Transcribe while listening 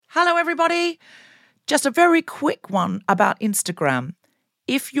Hello, everybody. Just a very quick one about Instagram.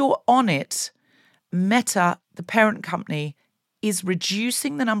 If you're on it, Meta, the parent company, is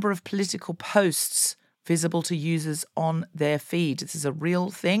reducing the number of political posts visible to users on their feed. This is a real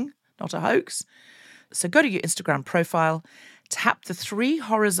thing, not a hoax. So go to your Instagram profile, tap the 3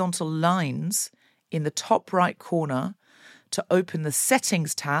 horizontal lines in the top right corner to open the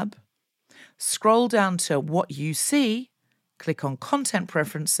Settings tab, scroll down to What You See, click on Content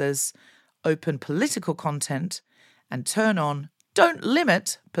Preferences, open Political Content, and turn on Don't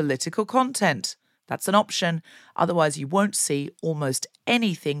Limit Political Content. That's an option. Otherwise, you won't see almost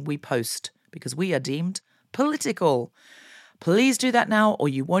anything we post because we are deemed political. Please do that now, or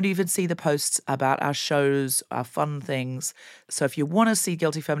you won't even see the posts about our shows, our fun things. So if you want to see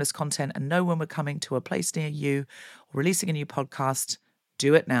Guilty Feminist content and know when we're coming to a place near you or releasing a new podcast,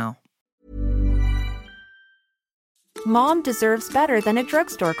 do it now. Mom deserves better than a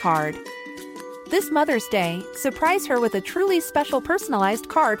drugstore card. This Mother's Day, surprise her with a truly special personalized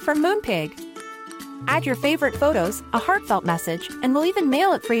card from Moonpig. Add your favorite photos, a heartfelt message, and we'll even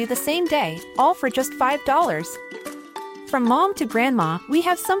mail it for you the same day, all for just $5. From mom to grandma, we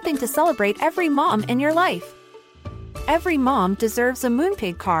have something to celebrate every mom in your life. Every mom deserves a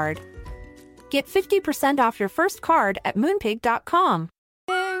Moonpig card. Get 50% off your first card at moonpig.com.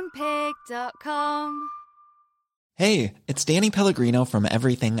 Moonpig.com. Hey, it's Danny Pellegrino from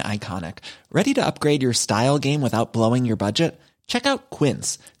Everything Iconic. Ready to upgrade your style game without blowing your budget? Check out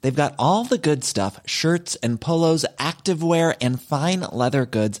Quince. They've got all the good stuff, shirts and polos, activewear, and fine leather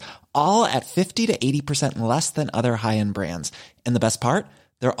goods, all at 50 to 80% less than other high-end brands. And the best part?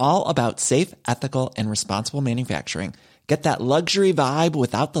 They're all about safe, ethical, and responsible manufacturing. Get that luxury vibe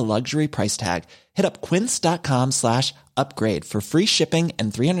without the luxury price tag. Hit up quince.com/upgrade for free shipping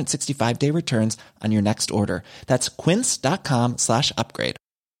and 365-day returns on your next order. That's quince.com/upgrade.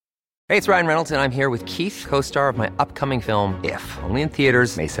 Hey, it's Ryan Reynolds, and I'm here with Keith, co-star of my upcoming film, If, only in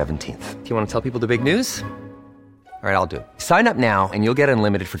theaters May 17th. Do you want to tell people the big news? All right, I'll do it. Sign up now and you'll get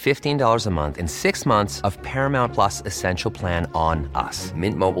unlimited for $15 a month and 6 months of Paramount Plus Essential Plan on us.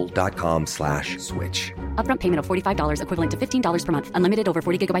 MintMobile.com/switch. Upfront payment of $45 equivalent to $15 per month. Unlimited over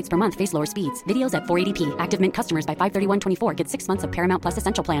 40 gigabytes per month. Face lower speeds. Videos at 480p. Active Mint customers by 531.24 get 6 months of Paramount Plus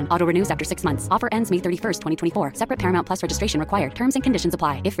Essential Plan. Auto renews after 6 months. Offer ends May 31st, 2024. Separate Paramount Plus registration required. Terms and conditions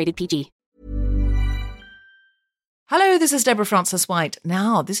apply if rated PG. Hello, this is Deborah Frances-White.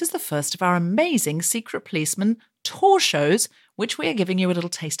 Now, this is the first of our amazing Secret Policeman tour shows, which we are giving you a little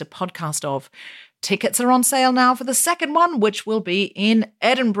taster podcast of. Tickets are on sale now for the second one, which will be in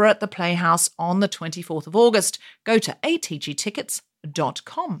Edinburgh at the Playhouse on the 24th of August. Go to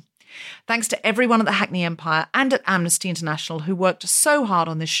atgtickets.com. Thanks to everyone at the Hackney Empire and at Amnesty International who worked so hard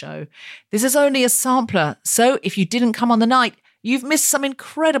on this show. This is only a sampler, so if you didn't come on the night, you've missed some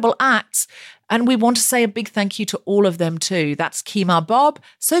incredible acts, and we want to say a big thank you to all of them too. That's Kemar Bob,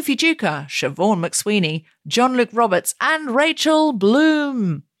 Sophie Duca, Siobhan McSweeney, John Luke Roberts, and Rachel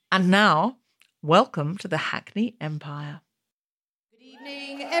Bloom. And now, welcome to the Hackney Empire. Good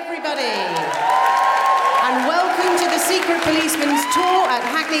evening, everybody, and welcome to the Secret Policeman's tour at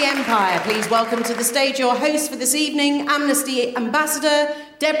Hackney Empire. Please welcome to the stage your host for this evening, Amnesty Ambassador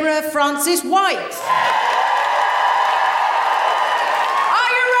Deborah Frances-White.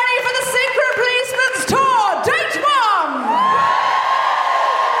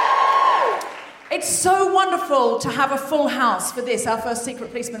 It's so wonderful to have a full house for this, our first Secret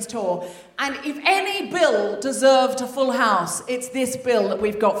Policeman's tour. And if any bill deserved a full house, it's this bill that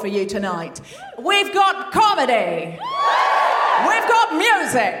we've got for you tonight. We've got comedy. We've got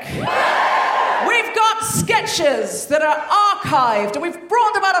music. We've got sketches that are archived, and we've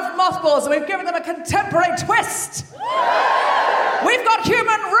brought them out of mothballs, and we've given them a contemporary twist. We've got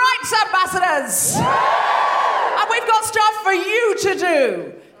human rights ambassadors. And we've got stuff for you to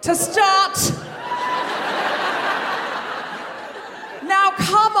do to start. Now,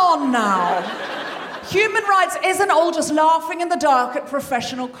 come on now. Human rights isn't all just laughing in the dark at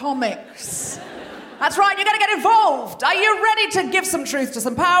professional comics. That's right, you're going to get involved. Are you ready to give some truth to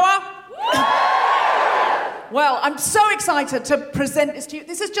some power? Well, I'm so excited to present this to you.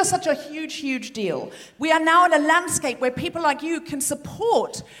 This is just such a huge, huge deal. We are now in a landscape where people like you can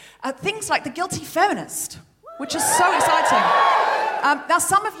support things like the Guilty Feminist, which is so exciting. Now,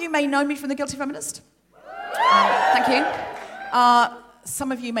 some of you may know me from the Guilty Feminist. Thank you.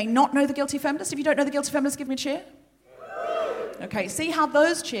 Some of you may not know the Guilty Feminist. If you don't know the Guilty Feminist, give me a cheer. Okay, see how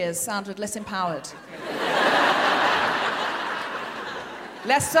those cheers sounded less empowered.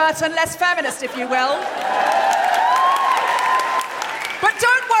 Less certain, less feminist, if you will. But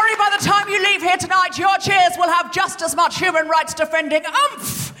don't worry, by the time you leave here tonight, your cheers will have just as much human rights defending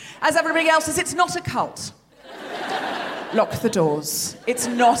oomph As everybody else says, it's not a cult. Lock the doors. It's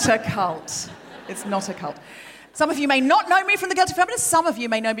not a cult. It's not a cult. Some of you may not know me from The Guilty Feminist. Some of you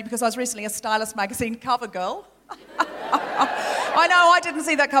may know me because I was recently a Stylist magazine cover girl. I know, I didn't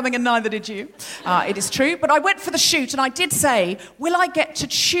see that coming and neither did you. It is true, but I went for the shoot and I did say, will I get to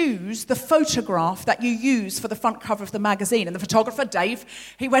choose the photograph that you use for the front cover of the magazine? And the photographer, Dave,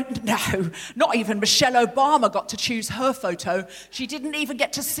 he went, no, not even Michelle Obama got to choose her photo. She didn't even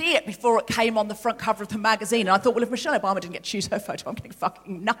get to see it before it came on the front cover of the magazine. And I thought, well, if Michelle Obama didn't get to choose her photo, I'm getting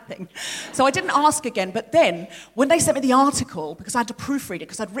fucking nothing. So I didn't ask again, but then when they sent me the article, because I had to proofread it,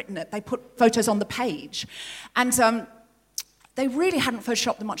 because I'd written it, they put photos on the page. And they really hadn't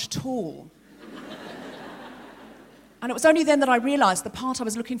photoshopped them much at all. And it was only then that I realised the part I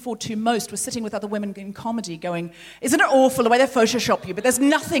was looking forward to most was sitting with other women in comedy going, isn't it awful the way they Photoshop you, but there's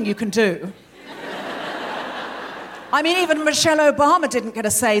nothing you can do. I mean, even Michelle Obama didn't get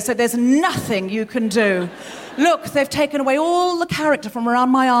a say, so there's nothing you can do. Look, they've taken away all the character from around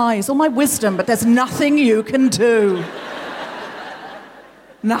my eyes, all my wisdom, but there's nothing you can do.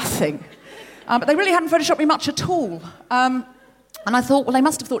 Nothing. But they really hadn't photoshopped me much at all. And I thought, well, they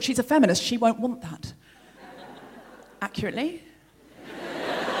must have thought she's a feminist. She won't want that. Accurately.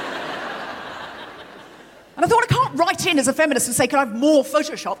 And I thought, I can't write in as a feminist and say, can I have more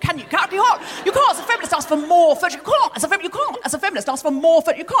Photoshop? Can you? You can't. You can't. As a feminist, ask for more Photoshop. You can't. You can't. As a feminist, ask for more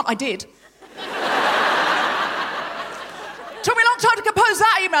Photoshop. You can't. I did. Took me a long time to compose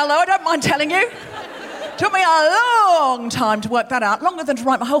that email, though, I don't mind telling you. Took me a long time to work that out. Longer than to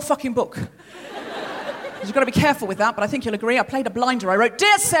write my whole fucking book. You've got to be careful with that, but I think you'll agree. I played a blinder. I wrote,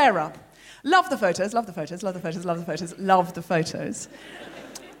 Dear Sarah, love the photos, love the photos, love the photos, love the photos, love the photos.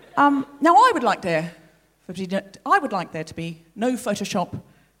 Now, I would like there to be no Photoshop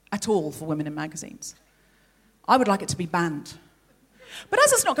at all for women in magazines. I would like it to be banned. But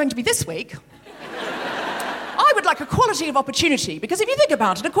as it's not going to be this week, I would like equality of opportunity, because if you think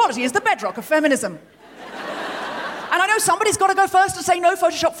about it, equality is the bedrock of feminism. And I know somebody's got to go first and say no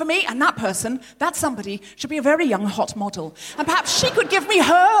Photoshop for me, and that person, that somebody, should be a very young, hot model. And perhaps she could give me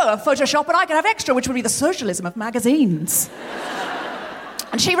her Photoshop and I could have extra, which would be the socialism of magazines.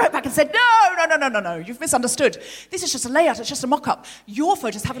 And she wrote back and said, no, you've misunderstood. This is just a layout, it's just a mock-up. Your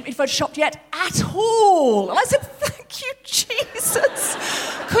photos haven't been Photoshopped yet at all. And I said, thank you, Jesus.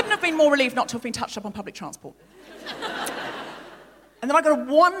 Couldn't have been more relieved not to have been touched up on public transport. And then I got a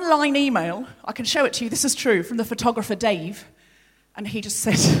one-line email, I can show it to you, this is true, from the photographer Dave. And he just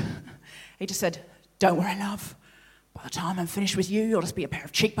said, don't worry, love. By the time I'm finished with you, you'll just be a pair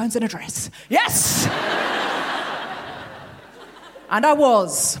of cheekbones in a dress. Yes! And I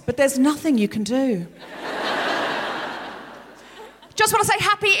was, but there's nothing you can do. Just want to say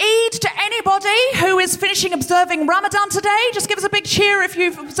happy Eid to anybody who is finishing observing Ramadan today. Just give us a big cheer if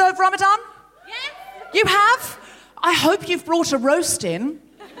you've observed Ramadan. Yeah. You have? I hope you've brought a roast in,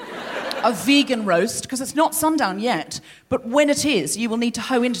 a vegan roast, because it's not sundown yet, but when it is, you will need to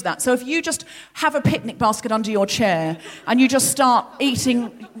hoe into that. So if you just have a picnic basket under your chair and you just start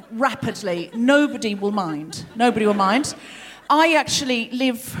eating rapidly, nobody will mind. Nobody will mind. I actually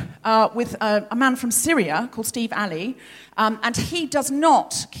live with a man from Syria called Steve Ali, and he does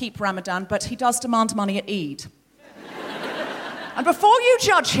not keep Ramadan, but he does demand money at Eid. And before you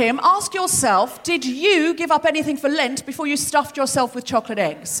judge him, ask yourself, did you give up anything for Lent before you stuffed yourself with chocolate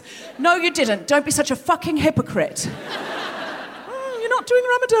eggs? No, you didn't. Don't be such a fucking hypocrite. You're not doing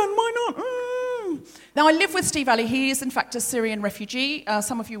Ramadan, why not? Now, I live with Steve Ali. He is, in fact, a Syrian refugee.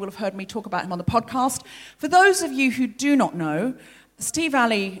 Some of you will have heard me talk about him on the podcast. For those of you who do not know, Steve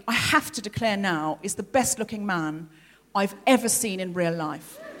Ali, I have to declare now, is the best-looking man I've ever seen in real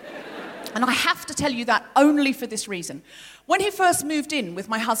life. And I have to tell you that only for this reason. When he first moved in with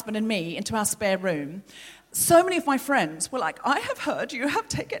my husband and me into our spare room, so many of my friends were like, I have heard you have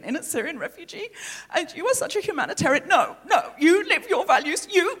taken in a Syrian refugee and you are such a humanitarian. No, you live your values.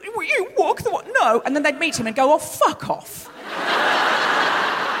 You walk the walk. No. And then they'd meet him and go, oh, fuck off.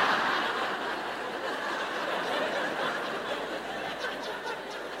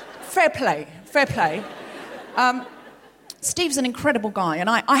 Fair play. Steve's an incredible guy, and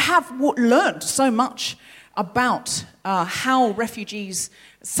I have learned so much about how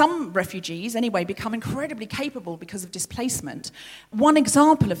some refugees anyway, become incredibly capable because of displacement. One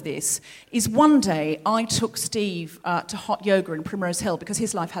example of this is one day I took Steve to hot yoga in Primrose Hill because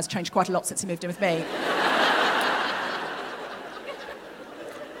his life has changed quite a lot since he moved in with me.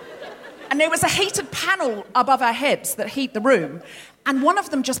 And there was a heated panel above our heads that heat the room, and one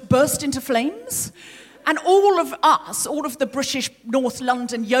of them just burst into flames. And all of the British North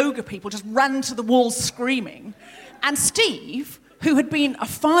London yoga people just ran to the walls screaming. And Steve, who had been a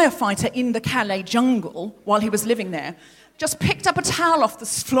firefighter in the Calais jungle while he was living there, just picked up a towel off the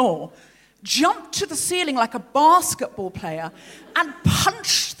floor, jumped to the ceiling like a basketball player, and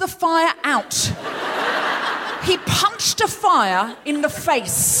punched the fire out. He punched a fire in the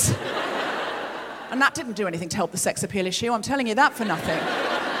face. And that didn't do anything to help the sex appeal issue, I'm telling you that for nothing.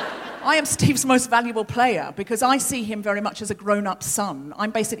 I am Steve's most valuable player because I see him very much as a grown-up son.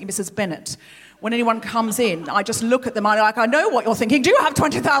 I'm basically Mrs. Bennett. When anyone comes in, I just look at them, I'm like, I know what you're thinking. Do you have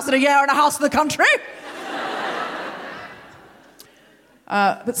 20,000 a year and a house in the country?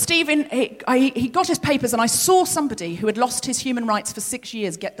 But Steve, he got his papers, and I saw somebody who had lost his human rights for 6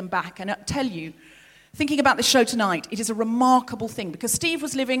 years get them back. And I tell you, thinking about this show tonight, it is a remarkable thing because Steve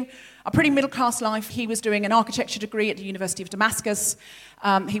was living a pretty middle-class life. He was doing an architecture degree at the University of Damascus.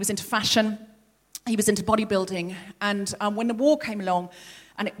 He was into fashion. He was into bodybuilding. And when the war came along,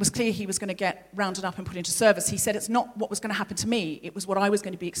 and it was clear he was going to get rounded up and put into service, he said, it's not what was going to happen to me. It was what I was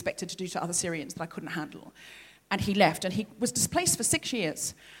going to be expected to do to other Syrians that I couldn't handle. And he left. And he was displaced for 6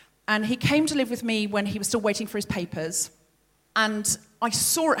 years. And he came to live with me when he was still waiting for his papers. And I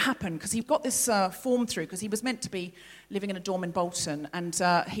saw it happen because he got this form through because he was meant to be living in a dorm in Bolton, and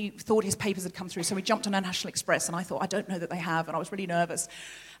he thought his papers had come through, so he jumped on a National Express, and I thought, I don't know that they have, and I was really nervous.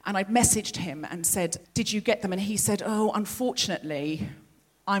 And I messaged him and said, did you get them? And he said, oh, unfortunately,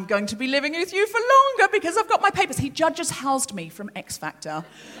 I'm going to be living with you for longer because I've got my papers. He just housed me from X Factor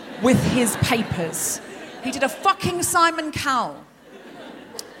with his papers. He did a fucking Simon Cowell.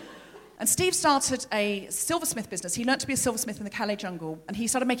 And Steve started a silversmith business. He learned to be a silversmith in the Calais jungle, and he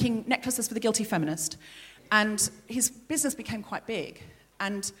started making necklaces for the guilty feminist. And his business became quite big.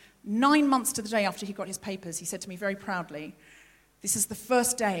 And 9 months to the day after he got his papers, he said to me very proudly, this is the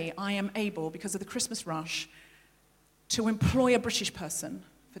first day I am able, because of the Christmas rush, to employ a British person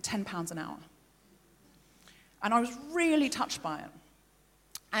for £10 an hour. And I was really touched by it.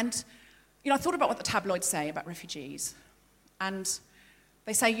 And, I thought about what the tabloids say about refugees. And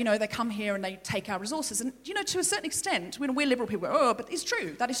they say, they come here and they take our resources. And, to a certain extent, we're liberal people go, oh, but it's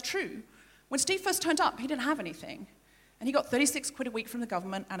true, that is true. When Steve first turned up, he didn't have anything. And he got 36 quid a week from the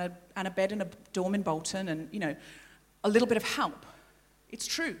government and a bed in a dorm in Bolton and, a little bit of help. It's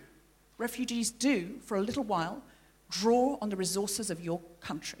true. Refugees do, for a little while, draw on the resources of your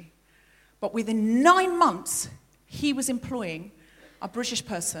country. But within 9 months, he was employing a British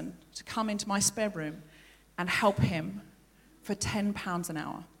person to come into my spare room and help him for £10 an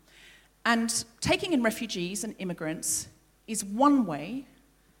hour. And taking in refugees and immigrants is one way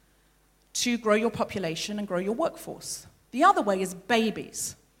to grow your population and grow your workforce. The other way is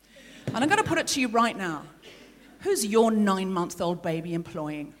babies. And I'm going to put it to you right now. Who's your 9-month-old baby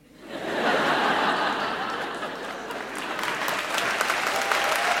employing?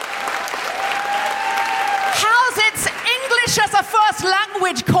 How's its English as a first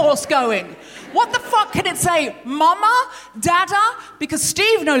language course going? What the fuck can it say? Mama? Dada? Because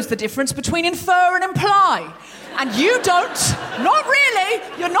Steve knows the difference between infer and imply. And you don't. Not really.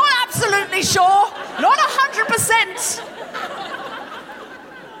 You're not absolutely sure. Not 100%.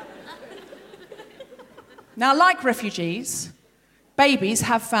 Now, like refugees, babies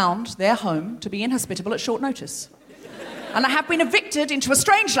have found their home to be inhospitable at short notice. And they have been evicted into a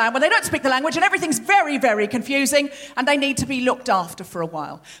strange land where they don't speak the language and everything's very, very confusing and they need to be looked after for a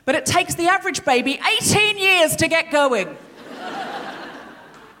while. But it takes the average baby 18 years to get going.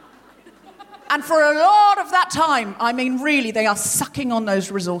 And for a lot of that time, really, they are sucking on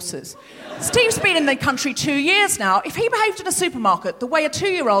those resources. Steve's been in the country 2 years now. If he behaved in a supermarket the way a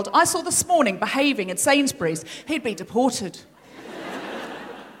 2-year-old I saw this morning behaving at Sainsbury's, he'd be deported.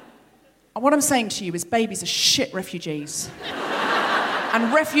 And what I'm saying to you is babies are shit refugees.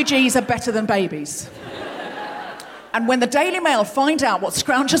 And refugees are better than babies. And when the Daily Mail find out what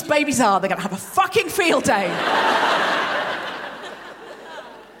scroungers babies are, they're going to have a fucking field day.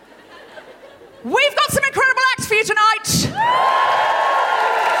 We've got some incredible acts for you tonight.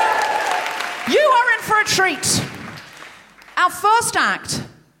 You are in for a treat. Our first act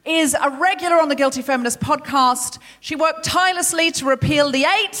is a regular on the Guilty Feminist podcast. She worked tirelessly to repeal the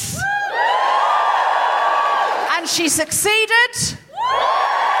 8th. And she succeeded.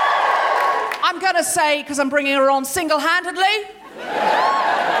 I'm going to say, because I'm bringing her on single-handedly,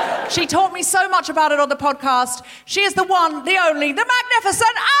 she taught me so much about it on the podcast. She is the one, the only, the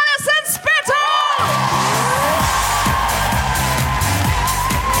magnificent Alison Spittle!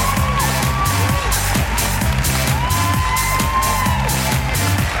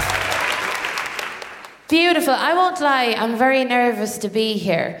 Beautiful. I won't lie, I'm very nervous to be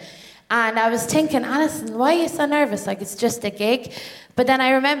here. And I was thinking, Alison, why are you so nervous? Like, it's just a gig. But then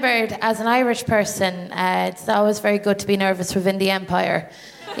I remembered, as an Irish person, it's always very good to be nervous within the Empire,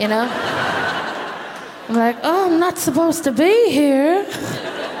 you know? I'm like, oh, I'm not supposed to be here.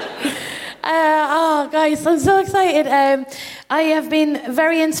 Oh, guys, I'm so excited. I have been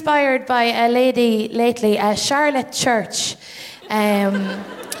very inspired by a lady lately, Charlotte Church.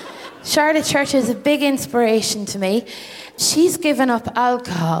 Charlotte Church is a big inspiration to me. She's given up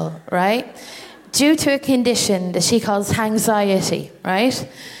alcohol, right, due to a condition that she calls hangxiety, right?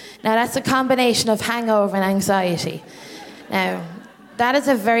 Now, that's a combination of hangover and anxiety. Now, that is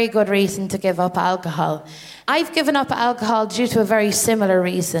a very good reason to give up alcohol. I've given up alcohol due to a very similar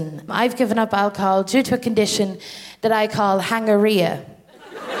reason. I've given up alcohol due to a condition that I call hangoria.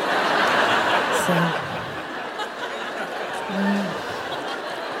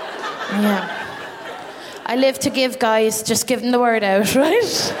 Yeah. I live to give, guys, just giving the word out,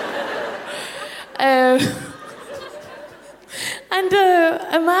 right? And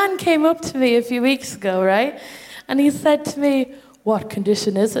a man came up to me a few weeks ago, right? And he said to me, what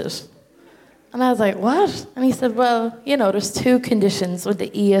condition is it? And I was like, what? And he said, well, you know, there's two conditions with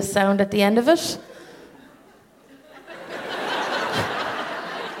the E sound at the end of it.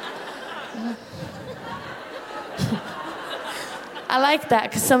 I like that,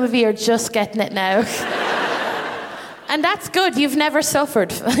 because some of you are just getting it now. And that's good, you've never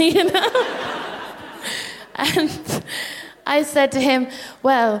suffered, you know? And I said to him,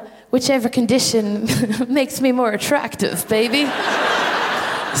 well, whichever condition makes me more attractive, baby.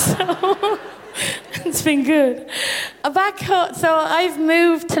 So it's been good. Back home, so I've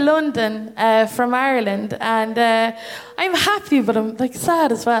moved to London from Ireland, and I'm happy, but I'm like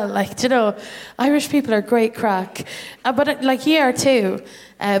sad as well. Like, do you know, Irish people are great crack, but like you are too.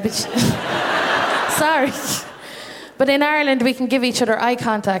 But sorry, but in Ireland we can give each other eye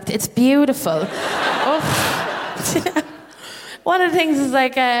contact. It's beautiful. One of the things is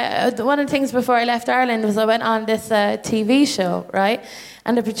like one of the things before I left Ireland was I went on this TV show, right?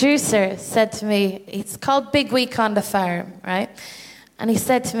 And the producer said to me, it's called Big Week on the Farm, right? And he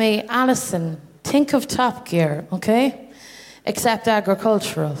said to me, Alison, think of Top Gear, okay? Except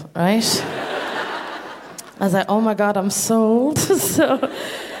agricultural, right? I was like, oh my God, I'm sold.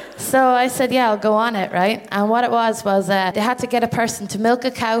 So I said, yeah, I'll go on it, right? And what it was they had to get a person to milk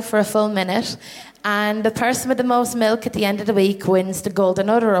a cow for a full minute, and the person with the most milk at the end of the week wins the Golden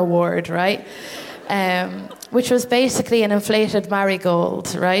Udder Award, right? Which was basically an inflated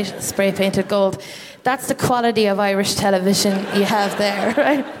marigold, right? Spray painted gold. That's the quality of Irish television you have there,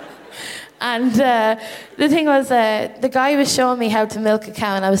 right? And the thing was, the guy was showing me how to milk a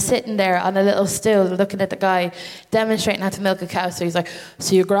cow, and I was sitting there on a little stool looking at the guy demonstrating how to milk a cow. So he's like,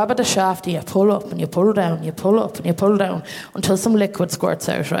 so you grab at the shaft and you pull up and you pull down, you pull up and you pull down until some liquid squirts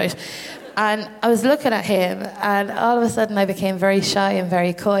out, right? And I was looking at him, and all of a sudden I became very shy and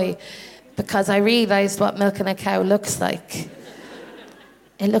very coy, because I realised what milking a cow looks like.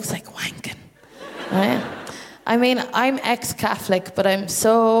 It looks like wanking, right? I mean, I'm ex-Catholic, but I'm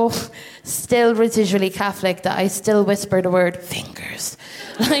so still residually Catholic that I still whisper the word fingers.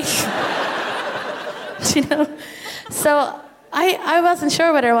 Like, you know? So I wasn't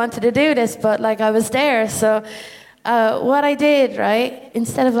sure whether I wanted to do this, but like I was there. So what I did, right,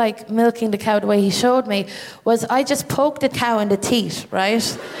 instead of like milking the cow the way he showed me, was I just poked the cow in the teeth,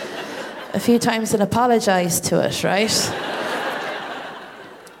 right? A few times and apologised to it, right?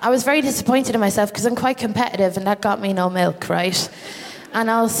 I was very disappointed in myself because I'm quite competitive, and that got me no milk, right? And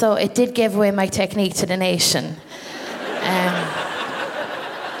also, it did give away my technique to the nation.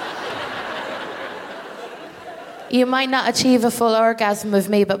 You might not achieve a full orgasm with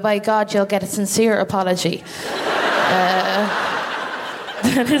me, but by God, you'll get a sincere apology.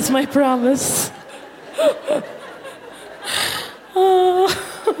 That is my promise. Oh.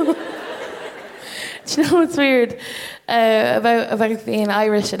 Do you know what's weird about being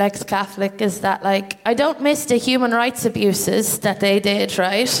Irish and ex-Catholic is that, like, I don't miss the human rights abuses that they did,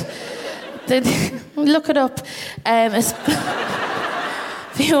 right? Look it up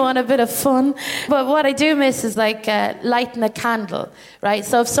if you want a bit of fun. But what I do miss is, like, lighting a candle, right?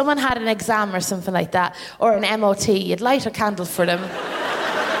 So if someone had an exam or something like that, or an MOT, you'd light a candle for them,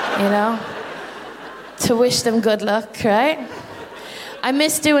 you know, to wish them good luck, right? I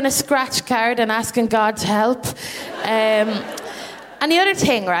miss doing a scratch card and asking God to help. And the other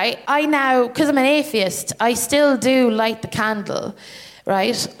thing, right, I now, because I'm an atheist, I still do light the candle,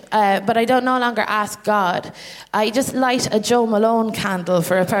 right? But I don't no longer ask God. I just light a Joe Malone candle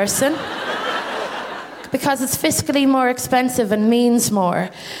for a person because it's fiscally more expensive and means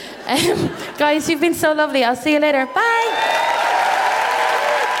more. Guys, you've been so lovely. I'll see you later. Bye.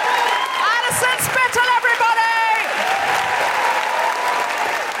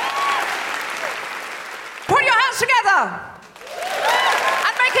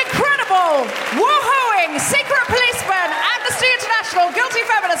 And make incredible, woohooing secret policemen, Amnesty International, guilty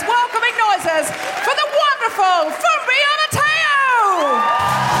feminists welcoming noises for the wonderful Fumbi Amateo!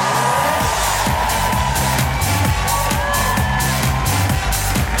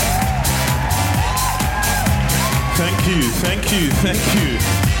 Thank you.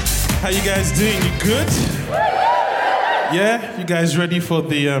 How you guys doing? You good? Yeah? You guys ready for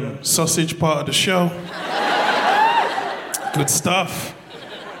the sausage part of the show? Good stuff.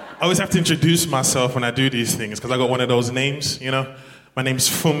 I always have to introduce myself when I do these things because I got one of those names, you know? My name's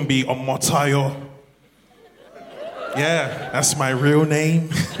Fumbi Amateo. Yeah, that's my real name.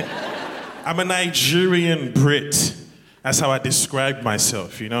 I'm a Nigerian Brit. That's how I describe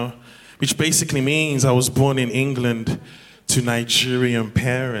myself, you know? Which basically means I was born in England to Nigerian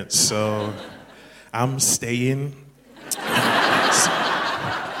parents, so I'm staying.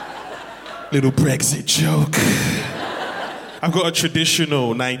 Little Brexit joke. I've got a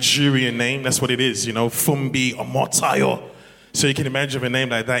traditional Nigerian name, that's what it is, you know, Fumbi Amateo. So you can imagine a name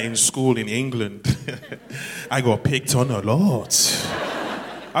like that in school in England. I got picked on a lot.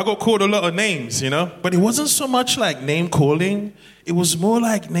 I got called a lot of names, you know, but it wasn't so much like name calling, it was more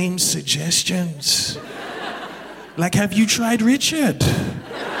like name suggestions. Like, have you tried Richard?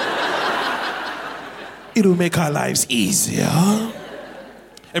 It'll make our lives easier.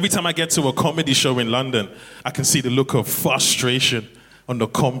 Every time I get to a comedy show in London, I can see the look of frustration on the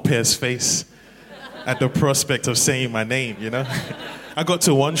compere's face at the prospect of saying my name, you know? I got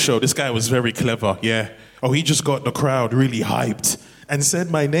to one show, this guy was very clever, yeah. Oh, he just got the crowd really hyped and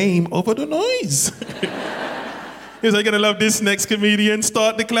said my name over the noise. He was like, "You're gonna love this next comedian.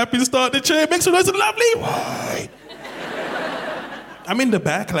 Start the clapping, start the cheer, make some noise, lovely." Why? I'm in the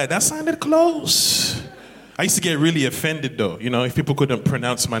back, like, that sounded close. I used to get really offended, though, you know, if people couldn't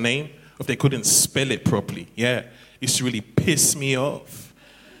pronounce my name, if they couldn't spell it properly. Yeah, it used to really piss me off.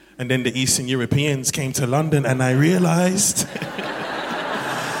 And then the Eastern Europeans came to London, and I realized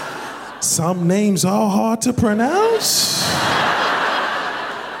some names are hard to pronounce.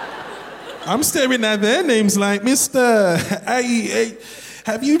 I'm staring at their names like, "Mr.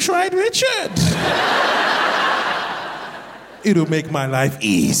 Have you tried Richard?" It'll make my life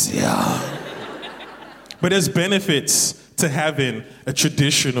easier. But there's benefits to having a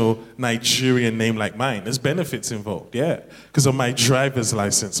traditional Nigerian name like mine. There's benefits involved, yeah. Because of my driver's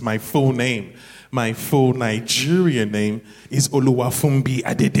license, my full name, my full Nigerian name is Oluwafumbi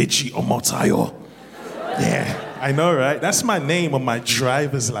Adedeji Omotayo. Yeah, I know, right? That's my name on my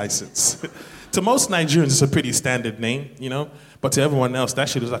driver's license. To most Nigerians, it's a pretty standard name, you know? But to everyone else, that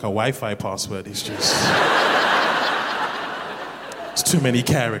shit is like a Wi-Fi password. It's just... it's too many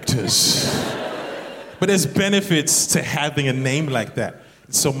characters. But there's benefits to having a name like that.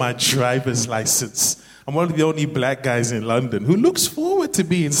 So my driver's license. I'm one of the only black guys in London who looks forward to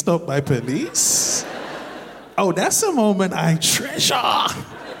being stopped by police. Oh, that's a moment I treasure.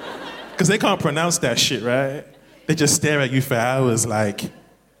 Because they can't pronounce that shit, right? They just stare at you for hours like...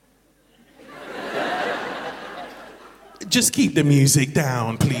 Just keep the music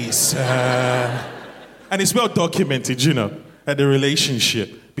down, please. And it's well documented, you know, that the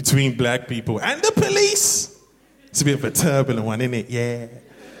relationship between black people and the police, it's a bit of a turbulent one, isn't it? Yeah.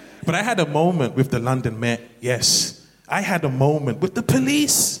 But I had a moment with the London Met, yes. I had a moment with the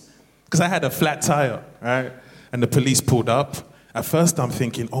police. Because I had a flat tire, right? And the police pulled up. At first I'm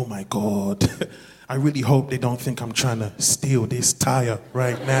thinking, oh my God, I really hope they don't think I'm trying to steal this tire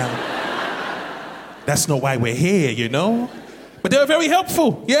right now. That's not why we're here, you know? But they were very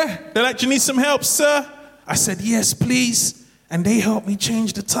helpful, yeah. They're like, "You need some help, sir?" I said, "Yes, please." And they helped me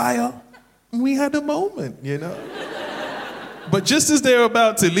change the tire. And we had a moment, you know? But just as they were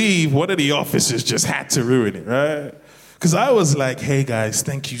about to leave, one of the officers just had to ruin it, right? Because I was like, "Hey guys,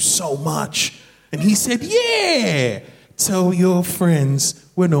 thank you so much." And he said, "Yeah, tell your friends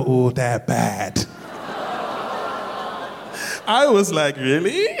we're not all that bad." I was like,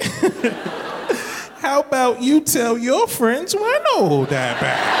 "Really?" How about you tell your friends we're not all that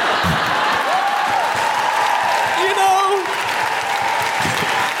bad? You know?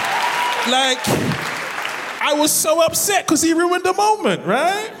 Like, I was so upset because he ruined the moment,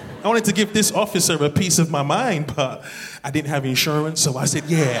 right? I wanted to give this officer a piece of my mind, but I didn't have insurance, so I said,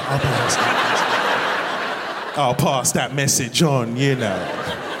 "Yeah, I'll pass that message on, you know.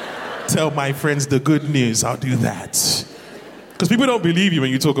 Tell my friends the good news, I'll do that." Because people don't believe you when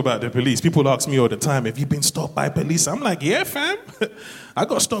you talk about the police. People ask me all the time, "Have you been stopped by police?" I'm like, "Yeah, fam. I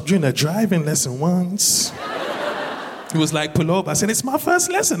got stopped during a driving lesson once." He was like, "Pull over." I said, "It's my first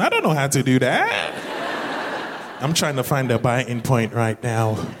lesson. I don't know how to do that." I'm trying to find a biting point right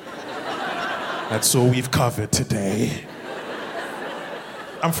now. That's all we've covered today.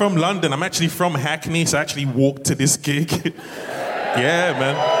 I'm from London. I'm actually from Hackney, so I actually walked to this gig. Yeah,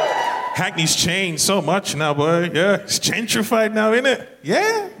 man. Hackney's changed so much now, boy. Yeah, it's gentrified now, innit?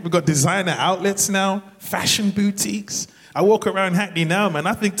 Yeah, we've got designer outlets now, fashion boutiques. I walk around Hackney now, man.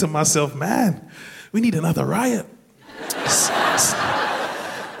 I think to myself, man, we need another riot.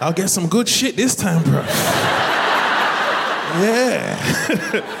 I'll get some good shit this time, bro. Yeah.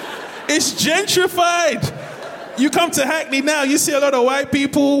 It's gentrified. You come to Hackney now, you see a lot of white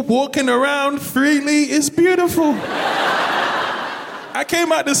people walking around freely. It's beautiful. I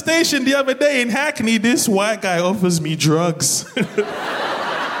came out the station the other day in Hackney. This white guy offers me drugs.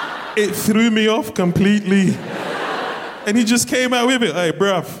 It threw me off completely. And he just came out with it. Hey,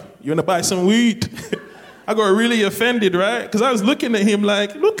 bruv, you wanna buy some weed? I got really offended, right? Because I was looking at him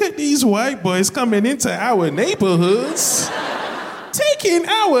like, look at these white boys coming into our neighborhoods, taking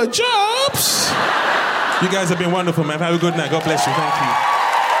our jobs. You guys have been wonderful, man. Have a good night. God bless you. Thank you.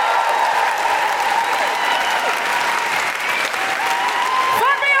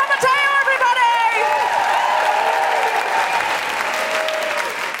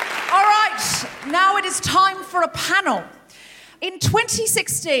 Time for a panel. In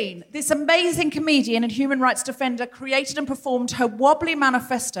 2016, this amazing comedian and human rights defender created and performed her Wobbly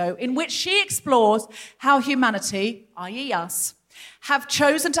Manifesto, in which she explores how humanity, i.e. us, have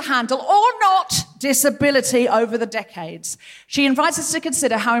chosen to handle or not disability over the decades. She invites us to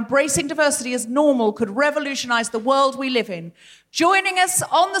consider how embracing diversity as normal could revolutionize the world we live in. Joining us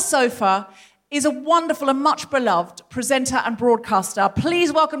on the sofa is a wonderful and much beloved presenter and broadcaster.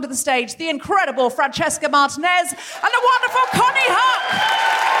 Please welcome to the stage the incredible Francesca Martinez and the wonderful Connie Huck.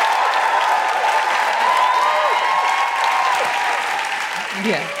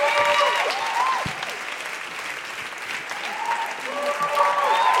 Yeah.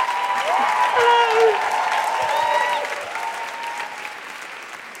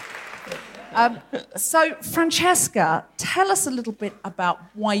 So, Francesca, tell us a little bit about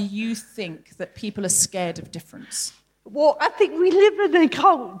why you think that people are scared of difference. Well, I think we live in a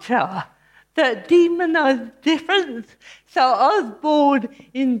culture that demonises difference. So I was born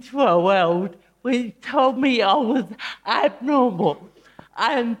into a world which told me I was abnormal.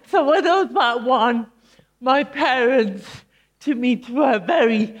 And so when I was about 1, my parents took me to a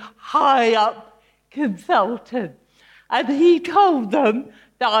very high-up consultant. And he told them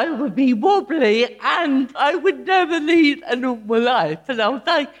that I would be wobbly and I would never lead a normal life. And I was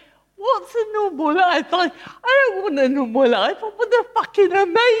like, what's a normal life? Like, I don't want a normal life. I want a fucking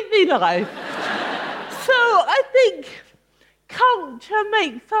amazing life. So I think culture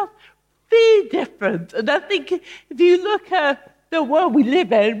makes us be different. And I think if you look at the world we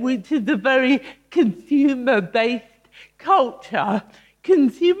live in, which is a very consumer-based culture,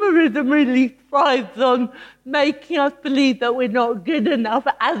 consumerism really thrives on making us believe that we're not good enough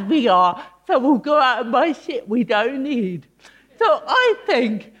as we are, so we'll go out and buy shit we don't need. So I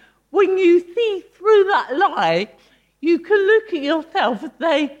think when you see through that lie, you can look at yourself and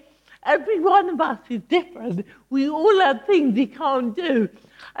say, every one of us is different. We all have things we can't do.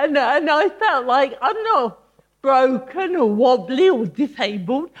 And I felt like I'm not broken or wobbly or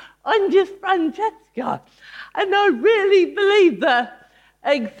disabled. I'm just Francesca. And I really believe that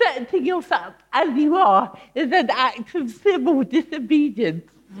accepting yourself as you are is an act of civil disobedience.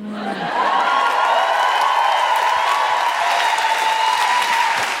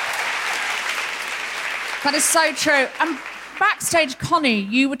 That is so true. And backstage, Connie,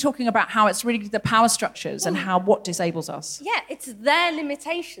 you were talking about how it's really the power structures and how what disables us. Yeah, it's their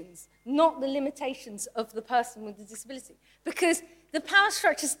limitations, not the limitations of the person with the disability. Because the power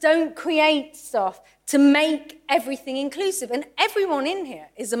structures don't create stuff to make everything inclusive. And everyone in here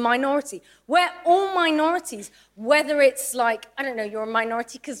is a minority. We're all minorities, whether it's like, I don't know, you're a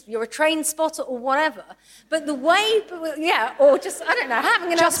minority because you're a train spotter or whatever. But the way, yeah, or just, I don't know,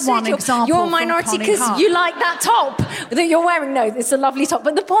 having an just one example. You're a minority because you like that top that you're wearing. No, it's a lovely top.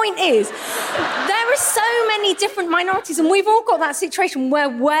 But the point is, there are so many different minorities, and we've all got that situation where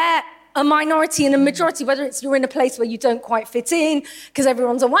we're a minority and a majority, whether it's you're in a place where you don't quite fit in because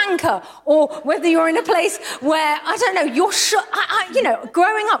everyone's a wanker, or whether you're in a place where, I don't know, you're you know,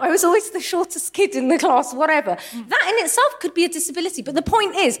 growing up, I was always the shortest kid in the class, whatever. That in itself could be a disability. But the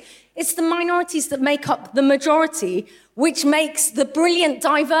point is, it's the minorities that make up the majority, which makes the brilliant,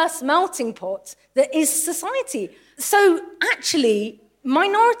 diverse melting pot that is society. So actually,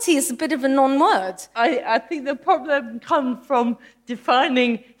 minority is a bit of a non-word. I think the problem comes from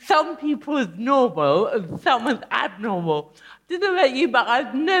defining some people as normal and some as abnormal. I don't know about you, but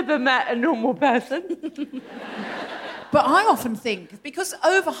I've never met a normal person. But I often think, because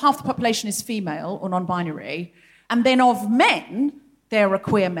over half the population is female or non-binary, and then of men, there are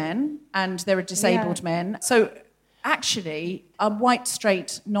queer men and there are disabled men. So actually, a white,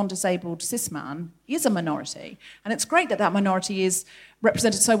 straight, non-disabled cis man is a minority. And it's great that that minority is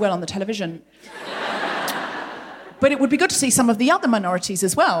represented so well on the television. But it would be good to see some of the other minorities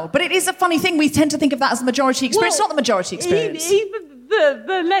as well. But it is a funny thing. We tend to think of that as a majority experience. It's not the majority experience. Even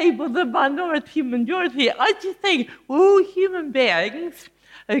the label, the minority, majority, I just think we're all human beings,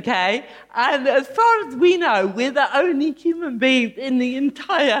 okay? And as far as we know, we're the only human beings in the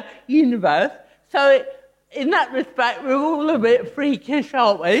entire universe. So in that respect, we're all a bit freakish,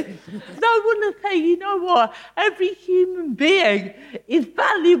 aren't we? So I want to say, you know what? Every human being is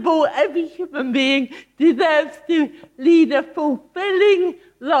valuable. Every human being deserves to lead a fulfilling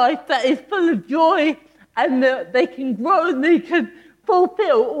life that is full of joy, and that they can grow and they can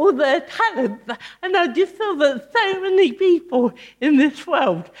fulfill all their talents. And I just feel that so many people in this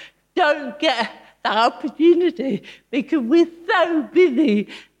world don't get that opportunity because we're so busy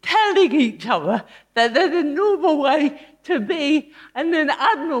telling each other that there's a normal way to be and an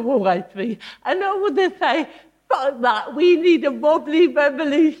abnormal way to be. And I want to say, fuck that, we need a wobbly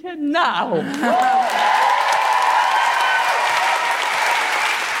revolution now.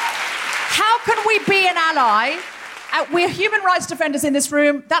 How can we be an ally? We're human rights defenders in this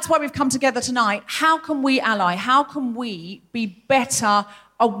room. That's why we've come together tonight. How can we ally? How can we be better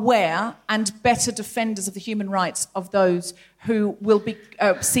aware and better defenders of the human rights of those who will be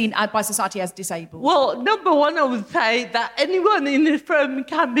seen by society as disabled? Well, number one, I would say that anyone in this room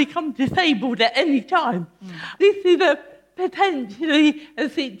can become disabled at any time. This is potentially a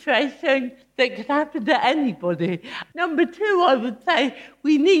situation that could happen to anybody. Number two, I would say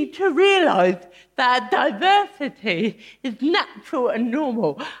we need to realise that diversity is natural and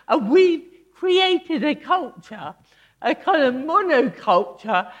normal. And we've created a culture, a kind of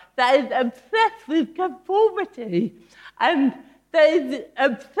monoculture that is obsessed with conformity and that is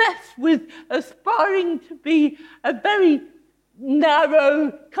obsessed with aspiring to be a very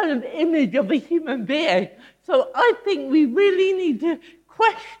narrow kind of image of a human being. So I think we really need to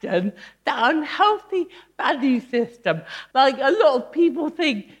question that unhealthy value system. Like, a lot of people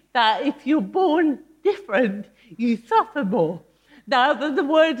think that if you're born different, you suffer more. Now, there's a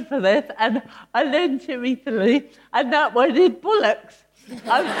word for this, and I learned it recently, and that word is bollocks.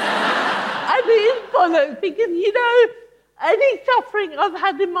 And it is bollocks because, you know, any suffering I've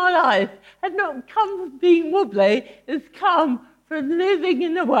had in my life has not come from being wobbly, it's come from living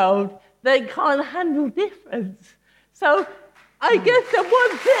in a world that can't handle difference. So I guess the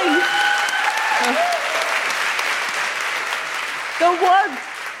one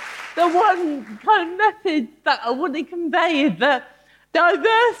kind of message that I want to convey is that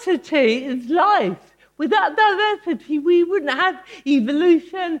diversity is life. Without diversity, we wouldn't have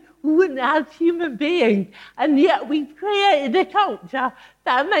evolution, we wouldn't have human beings, and yet we've created a culture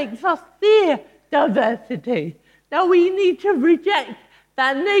that makes us fear diversity. Now we need to reject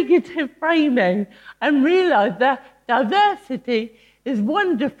that negative framing and realise that diversity is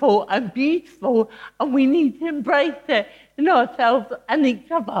wonderful and beautiful, and we need to embrace it in ourselves and each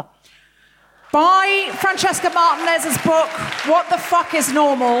other. Buy Francesca Martinez's book, What the Fuck is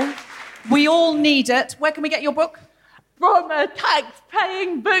Normal? We all need it. Where can we get your book? From a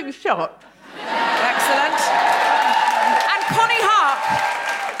tax-paying bookshop. Excellent. And Connie Hark,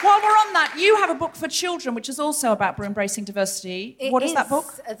 while we're on that, you have a book for children, which is also about embracing diversity. What is that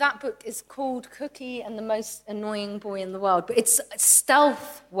book? That book is called Cookie and the Most Annoying Boy in the World, but it's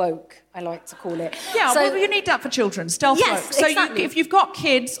stealth woke, I like to call it. Yeah, well, you need that for children, stealth woke. So exactly. if you've got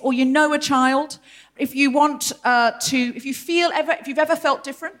kids or you know a child, if you want if you've ever felt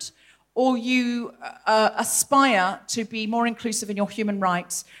different, or you aspire to be more inclusive in your human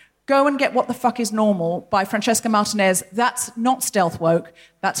rights, go and get What the Fuck is Normal by Francesca Martinez. That's not stealth woke.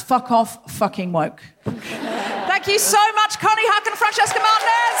 That's fuck off fucking woke. Thank you so much, Connie Huck and Francesca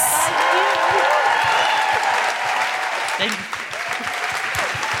Martinez. Thank you.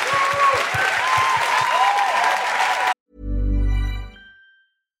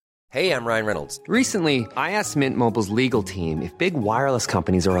 Hey, I'm Ryan Reynolds. Recently, I asked Mint Mobile's legal team if big wireless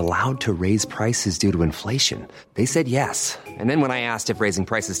companies are allowed to raise prices due to inflation. They said yes. And then when I asked if raising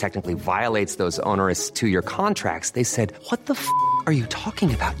prices technically violates those onerous two-year contracts, they said, "What the f*** are you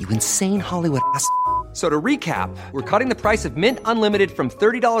talking about, you insane Hollywood ass?" So to recap, we're cutting the price of Mint Unlimited from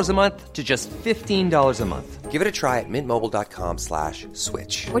 $30 a month to just $15 a month. Give it a try at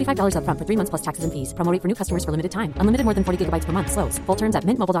mintmobile.com/switch. $45 up front for 3 months plus taxes and fees. Promo rate for new customers for limited time. Unlimited more than 40 gigabytes per month. Slows full terms at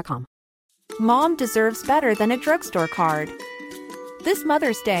mintmobile.com. Mom deserves better than a drugstore card. This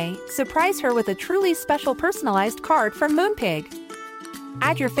Mother's Day, surprise her with a truly special personalized card from Moonpig.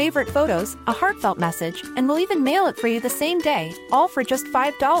 Add your favorite photos, a heartfelt message, and we'll even mail it for you the same day, all for just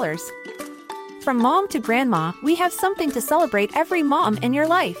 $5. From mom to grandma, we have something to celebrate every mom in your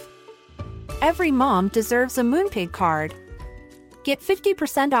life. Every mom deserves a Moonpig card. Get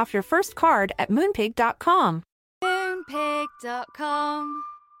 50% off your first card at moonpig.com. Moonpig.com.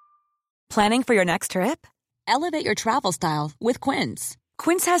 Planning for your next trip? Elevate your travel style with Quince.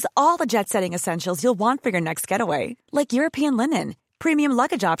 Quince has all the jet-setting essentials you'll want for your next getaway, like European linen, premium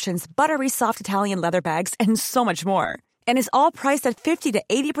luggage options, buttery soft Italian leather bags, and so much more. And is all priced at 50 to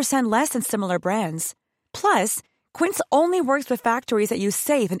 80% less than similar brands. Plus, Quince only works with factories that use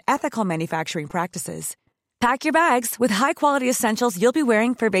safe and ethical manufacturing practices. Pack your bags with high-quality essentials you'll be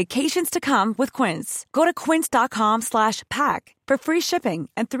wearing for vacations to come with Quince. Go to quince.com/pack for free shipping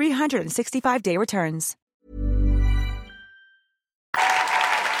and 365-day returns.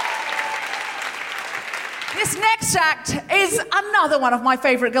 This next act is another one of my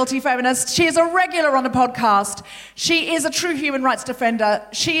favourite guilty feminists. She is a regular on the podcast. She is a true human rights defender.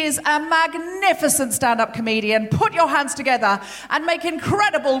 She is a magnificent stand-up comedian. Put your hands together and make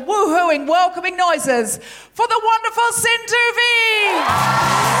incredible, woohooing, welcoming noises for the wonderful Sindhuvi!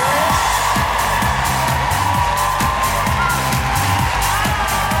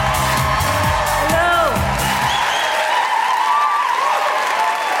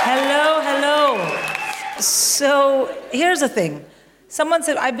 Hello. So here's the thing. Someone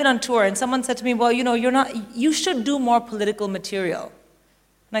said, I've been on tour, and someone said to me, well, you should do more political material.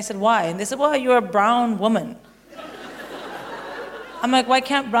 And I said, why? And they said, well, you're a brown woman. I'm like, why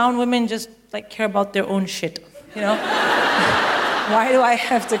can't brown women just care about their own shit, Why do I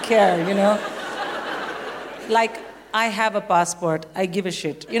have to care, I have a passport, I give a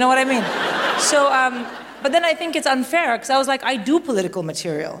shit. You know what I mean? So, but then I think it's unfair, because I was like, I do political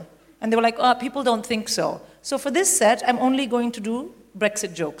material. And they were like, oh, people don't think so. So for this set, I'm only going to do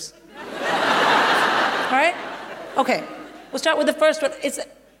Brexit jokes. All right? Okay. We'll start with the first one.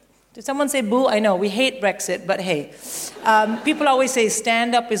 Did someone say boo? I know, we hate Brexit, but hey. People always say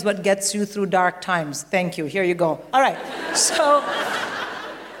stand-up is what gets you through dark times. Thank you. Here you go. All right. So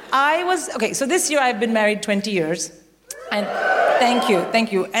so this year I've been married 20 years. And thank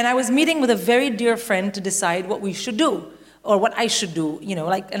you. And I was meeting with a very dear friend to decide what we should do. Or what I should do,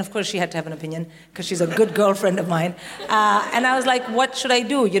 and of course she had to have an opinion, because she's a good girlfriend of mine. And I was like, what should I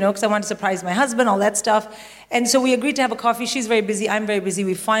do, because I want to surprise my husband, all that stuff. And so we agreed to have a coffee. She's very busy, I'm very busy.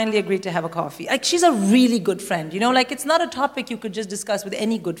 We finally agreed to have a coffee. She's a really good friend, it's not a topic you could just discuss with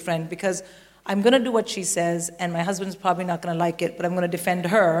any good friend, because I'm going to do what she says, and my husband's probably not going to like it, but I'm going to defend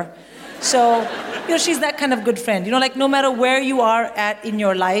her. So, she's that kind of good friend. No matter where you are at in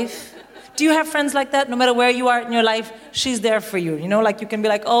your life, do you have friends like that? No matter where you are in your life, she's there for you. You can be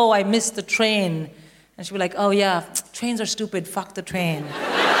like, oh, I missed the train. And she'll be like, oh, yeah, trains are stupid. Fuck the train.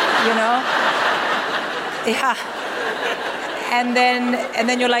 Yeah. And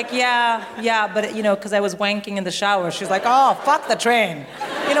then you're like, yeah, but, because I was wanking in the shower. She's like, oh, fuck the train.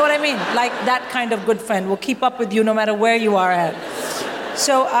 You know what I mean? Like that kind of good friend will keep up with you no matter where you are at.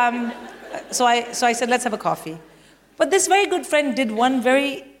 So I said, let's have a coffee. But this very good friend did one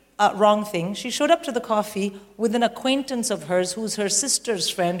very wrong thing. She showed up to the coffee with an acquaintance of hers who's her sister's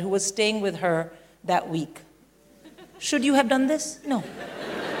friend who was staying with her that week. Should you have done this? No.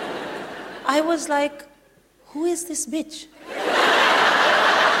 I was like, who is this bitch?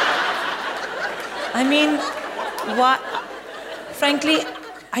 I mean, what? Frankly,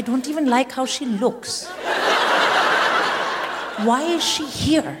 I don't even like how she looks. Why is she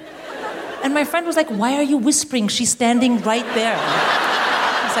here? And my friend was like, why are you whispering? She's standing right there.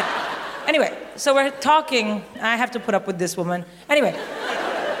 Anyway, so we're talking. I have to put up with this woman. Anyway,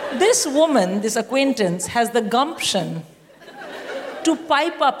 this woman, this acquaintance, has the gumption to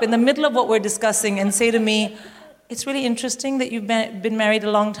pipe up in the middle of what we're discussing and say to me, it's really interesting that you've been married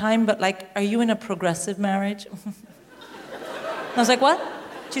a long time, but are you in a progressive marriage? I was like, what?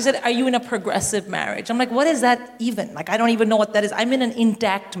 She said, are you in a progressive marriage? I'm like, what is that even? I don't even know what that is. I'm in an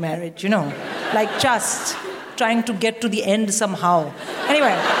intact marriage, just trying to get to the end somehow.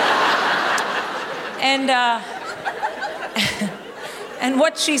 Anyway. And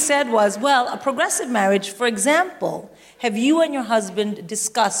what she said was, well, a progressive marriage, for example, have you and your husband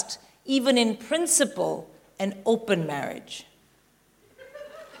discussed, even in principle, an open marriage?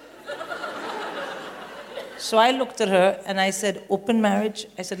 So I looked at her and I said, open marriage?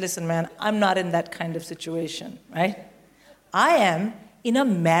 I said, listen, man, I'm not in that kind of situation, right? I am in a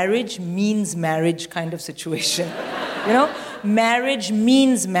marriage means marriage kind of situation. Marriage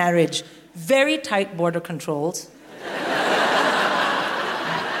means marriage. Very tight border controls.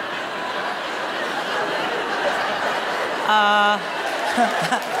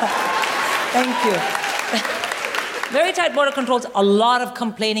 Thank you. Very tight border controls, a lot of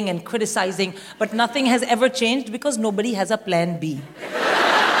complaining and criticizing, but nothing has ever changed because nobody has a plan B.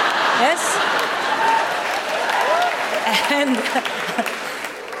 Yes?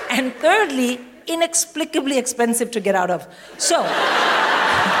 And thirdly, inexplicably expensive to get out of. So,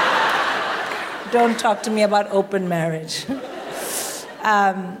 don't talk to me about open marriage.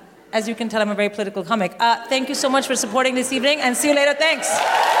 As you can tell, I'm a very political comic. Thank you so much for supporting this evening, and see you later. Thanks.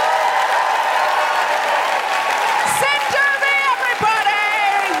 Center me, everybody!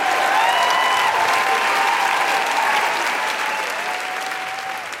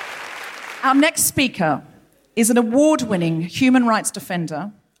 Our next speaker is an award-winning human rights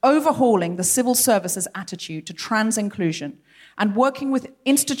defender overhauling the civil service's attitude to trans inclusion and working with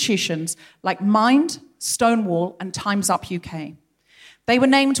institutions like Mind, Stonewall, and Time's Up UK. They were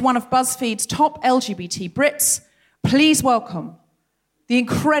named one of BuzzFeed's top LGBT Brits. Please welcome the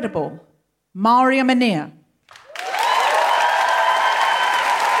incredible Maria Manir.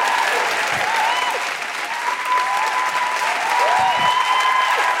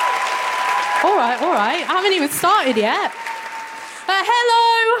 All right. I haven't even started yet.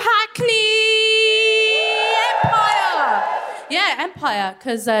 Hello, Hackney Empire. Yeah, Empire,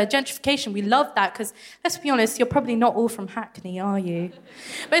 because gentrification, we love that, because let's be honest, you're probably not all from Hackney, are you?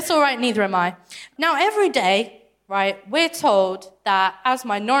 But it's all right, neither am I. Now, every day, right, we're told that as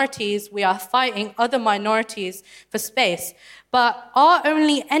minorities, we are fighting other minorities for space, but our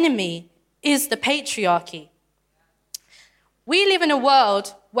only enemy is the patriarchy. We live in a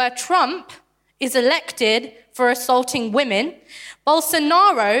world where Trump is elected for assaulting women,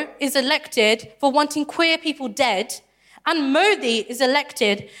 Bolsonaro is elected for wanting queer people dead, and Modi is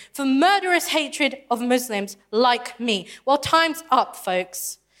elected for murderous hatred of Muslims like me. Well, time's up,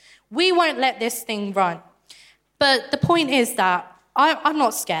 folks. We won't let this thing run. But the point is that I'm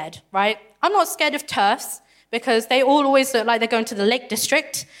not scared, right? I'm not scared of TERFs because they all always look like they're going to the Lake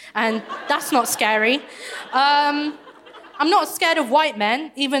District, and that's not scary. I'm not scared of white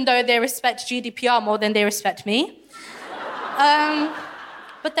men, even though they respect GDPR more than they respect me.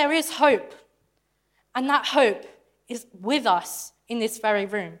 But there is hope. And that hope is with us in this very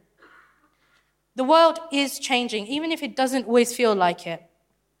room. The world is changing, even if it doesn't always feel like it.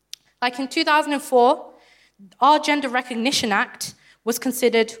 Like in 2004, our Gender Recognition Act was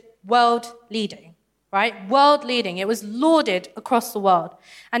considered world leading, right? World leading. It was lauded across the world.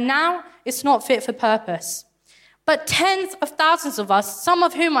 And now it's not fit for purpose. But tens of thousands of us, some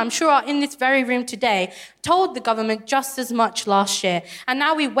of whom I'm sure are in this very room today, told the government just as much last year. And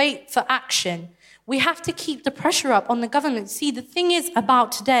now we wait for action. We have to keep the pressure up on the government. See, the thing is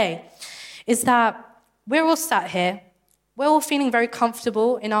about today is that we're all sat here. We're all feeling very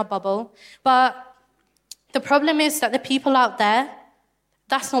comfortable in our bubble. But the problem is that the people out there,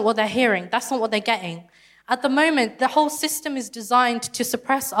 that's not what they're hearing. That's not what they're getting. At the moment, the whole system is designed to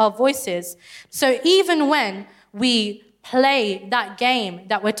suppress our voices. So even when we play that game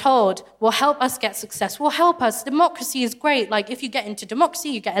that we're told will help us get success, will help us. Democracy is great. Like, if you get into democracy,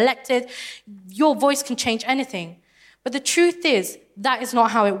 you get elected, your voice can change anything. But the truth is, that is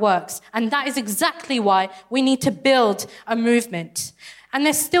not how it works. And that is exactly why we need to build a movement. And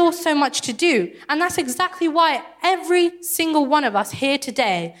there's still so much to do. And that's exactly why every single one of us here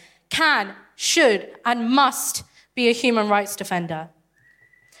today can, should, and must be a human rights defender.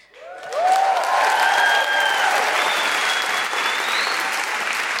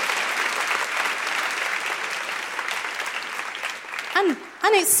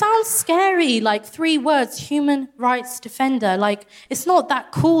 And it sounds scary, like 3 words, human rights defender. Like, it's not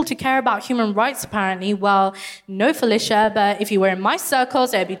that cool to care about human rights, apparently. Well, no, Felicia, but if you were in my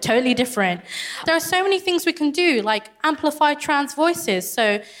circles, it'd be totally different. There are so many things we can do, like amplify trans voices.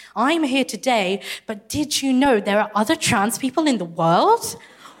 So I'm here today, but did you know there are other trans people in the world?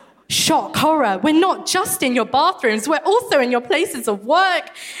 Shock, horror. We're not just in your bathrooms, we're also in your places of work.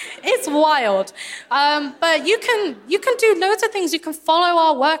 It's wild. But you can do loads of things. You can follow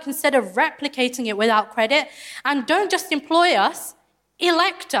our work instead of replicating it without credit. And don't just employ us,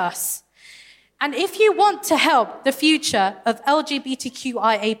 elect us. And if you want to help the future of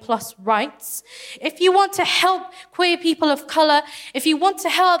LGBTQIA+ rights, if you want to help queer people of color, if you want to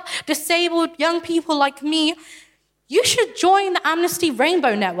help disabled young people like me, you should join the Amnesty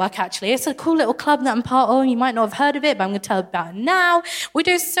Rainbow Network, actually. It's a cool little club that I'm part of. You might not have heard of it, but I'm going to tell you about it now. We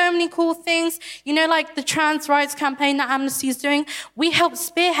do so many cool things. You know, like the trans rights campaign that Amnesty is doing. We help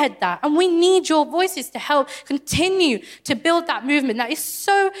spearhead that, and we need your voices to help continue to build that movement that is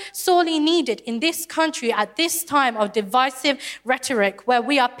so sorely needed in this country at this time of divisive rhetoric, where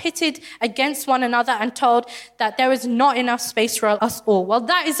we are pitted against one another and told that there is not enough space for us all. Well,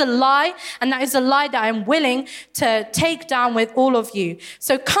 that is a lie, and that is a lie that I'm willing to take down with all of you.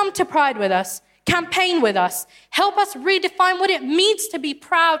 So come to Pride with us, campaign with us, help us redefine what it means to be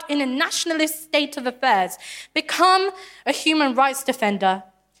proud in a nationalist state of affairs. Become a human rights defender,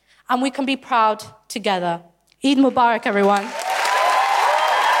 and we can be proud together. Eid Mubarak, everyone.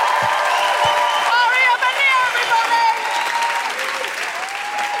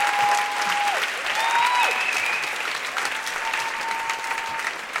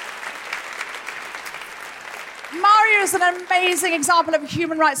 Is an amazing example of a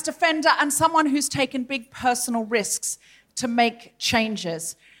human rights defender and someone who's taken big personal risks to make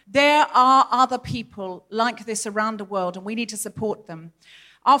changes. There are other people like this around the world, and we need to support them.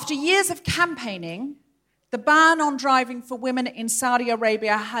 After years of campaigning, the ban on driving for women in Saudi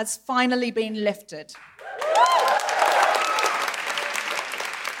Arabia has finally been lifted.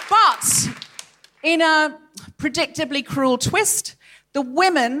 But in a predictably cruel twist, the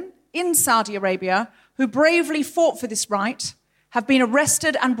women in Saudi Arabia who bravely fought for this right have been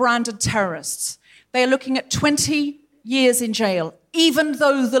arrested and branded terrorists. They are looking at 20 years in jail, even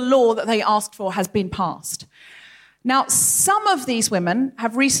though the law that they asked for has been passed. Now, some of these women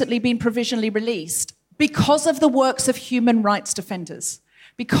have recently been provisionally released because of the works of human rights defenders,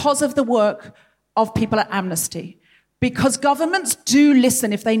 because of the work of people at Amnesty, because governments do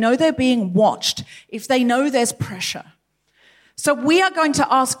listen if they know they're being watched, if they know there's pressure. So we are going to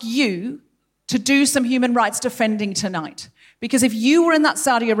ask you to do some human rights defending tonight. Because if you were in that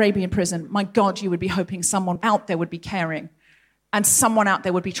Saudi Arabian prison, my God, you would be hoping someone out there would be caring and someone out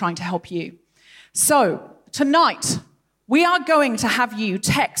there would be trying to help you. So tonight, we are going to have you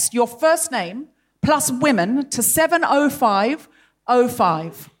text your first name plus women to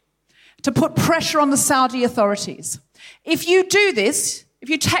 70505 to put pressure on the Saudi authorities. If you do this, if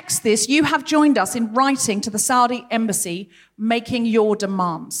you text this, you have joined us in writing to the Saudi embassy making your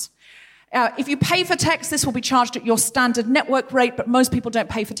demands. If you pay for text, this will be charged at your standard network rate, but most people don't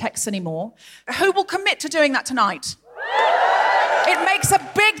pay for text anymore. Who will commit to doing that tonight? It makes a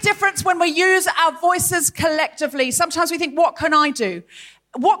big difference when we use our voices collectively. Sometimes we think, what can I do?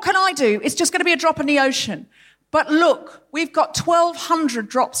 What can I do? It's just going to be a drop in the ocean. But look, we've got 1,200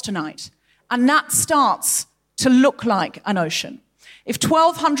 drops tonight, and that starts to look like an ocean. If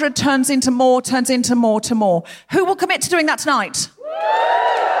 1,200 turns into more to more, who will commit to doing that tonight?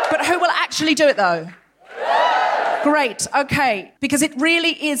 But who will actually do it, though? Great, okay. Because it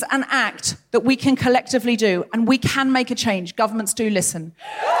really is an act that we can collectively do, and we can make a change. Governments do listen.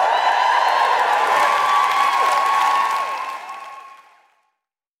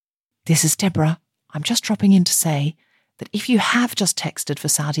 This is Deborah. I'm just dropping in to say that if you have just texted for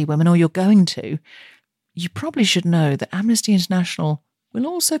Saudi women, or you're going to, you probably should know that Amnesty International will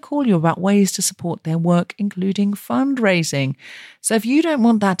also call you about ways to support their work, including fundraising. So if you don't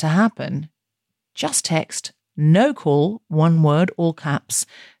want that to happen, just text no call, one word, all caps,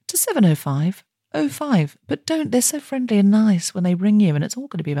 to 70505. But don't, they're so friendly and nice when they ring you, and it's all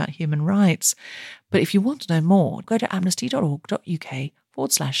going to be about human rights. But if you want to know more, go to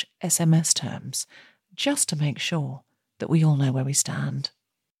amnesty.org.uk/SMS terms, just to make sure that we all know where we stand.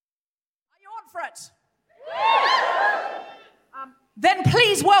 Are you on for it? Then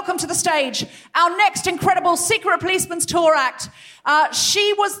please welcome to the stage our next incredible Secret Policeman's Tour act.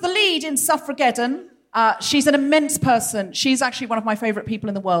 She was the lead in Suffrageddon. She's an immense person. She's actually one of my favourite people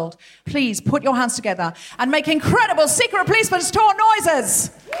in the world. Please put your hands together and make incredible Secret Policeman's Tour noises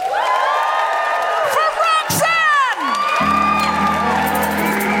for Roxanne!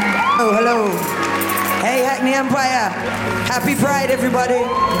 Oh, hello. Hey, Hackney Empire. Happy Pride, everybody.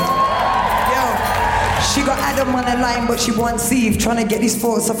 She got Adam on the line, but she wants Eve. Trying to get these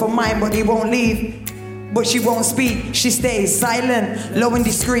thoughts off her mind, but they won't leave. But she won't speak, she stays silent, low and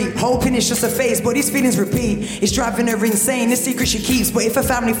discreet, hoping it's just a phase, but these feelings repeat. It's driving her insane, the secret she keeps, but if her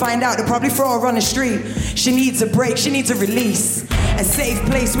family find out, they'll probably throw her on the street. She needs a break, she needs a release, a safe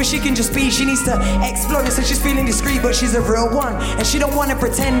place where she can just be. She needs to explore it, so she's feeling discreet, but she's a real one, and she don't want to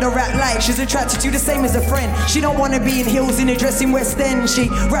pretend or act like she's attracted to the same as a friend. She don't want to be in heels in a dress in West End. She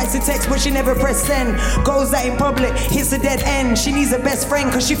writes a text, but she never press send. Goes out in public, hits a dead end. She needs a best friend,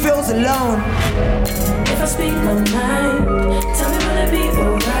 cause she feels alone. If I speak my mind, tell me will it be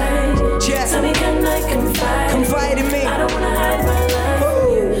alright? Yeah. Tell me can I confide? Confide in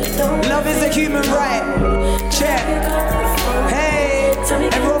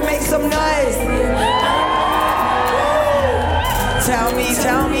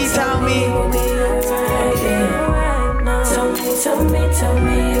tell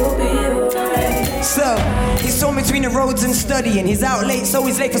me you'll be alright. So, he's torn between the roads and studying. He's out late, so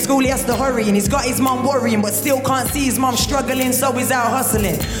he's late for school, he has to hurry. And he's got his mum worrying, but still can't see his mum struggling, so he's out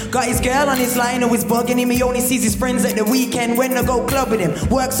hustling. Got his girl on his line, always bugging him. He only sees his friends at the weekend when they go clubbing him.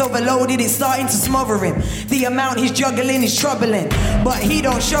 Work's overloaded, it's starting to smother him. The amount he's juggling is troubling, but he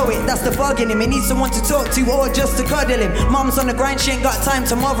don't show it, that's the bug in him. He needs someone to talk to or just to cuddle him. Mum's on the grind, she ain't got time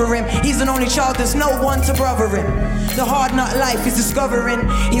to mother him. He's an only child, there's no one to brother him. The hard nut life is discovering.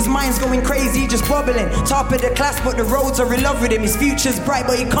 His mind's going crazy, just bubbling. Top of the class, but the roads are in love with him. His future's bright,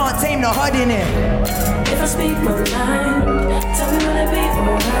 but he can't tame the HUD in him. If I speak my mind, tell me will it be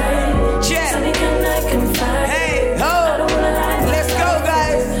alright? Jet. Tell me can I confide? Hey, ho, let's go,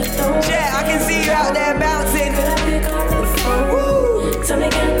 guys. Jet, I can see you out there bouncing. Woo. Tell me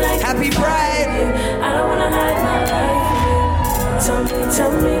can I Happy Pride. I don't wanna hide my life. Tell me.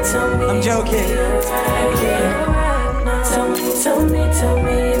 I'm joking. Tell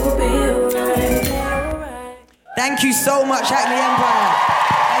me it will be alright. Thank you so much, Hackney Empire.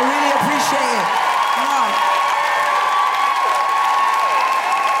 I really appreciate it.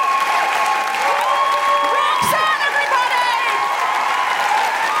 Roxanne, everybody!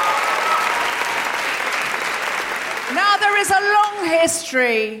 Now, there is a long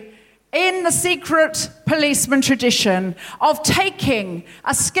history in the secret policeman tradition of taking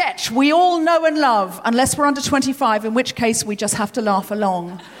a sketch we all know and love, unless we're under 25, in which case we just have to laugh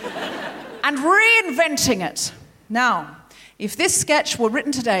along, and reinventing it. Now, if this sketch were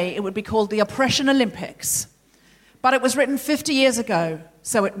written today, it would be called the Oppression Olympics. But it was written 50 years ago,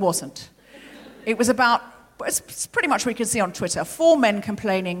 so it wasn't. It was about, it's pretty much what you can see on Twitter, 4 men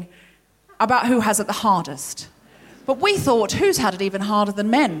complaining about who has it the hardest. But we thought, who's had it even harder than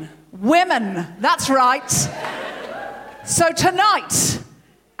men? Women, that's right. So tonight,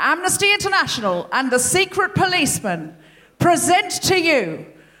 Amnesty International and the Secret Policeman present to you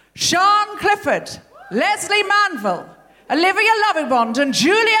Sean Clifford, Leslie Manville, Olivia Lovibond and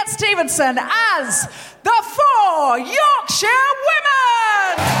Juliet Stevenson as the 4 Yorkshire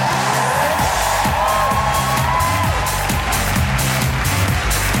Women!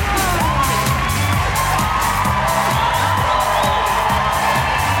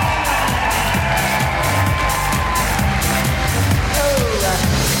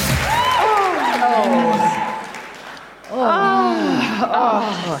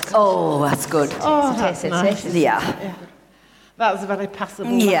 Oh, that's good. Oh, that's nice. Yeah. That was a very passable.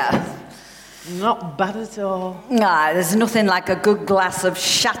 Yeah. Not bad at all. Nah, there's nothing like a good glass of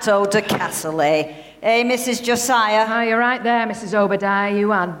Chateau de Cassoulet. Hey, Mrs. Josiah. Oh, you're right there, Mrs. Obadiah.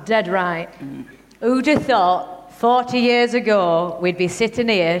 You are dead right. Who'd have thought 40 years ago we'd be sitting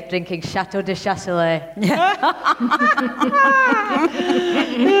here drinking Chateau de Cassoulet?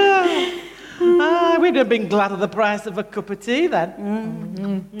 We'd have been glad of the price of a cup of tea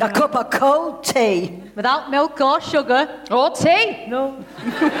then. A cup of cold tea. Without milk or sugar or tea. No.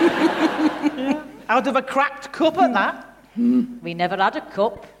 Out of a cracked cup at that. We never had a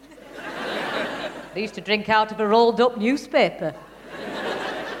cup. They used to drink out of a rolled-up newspaper.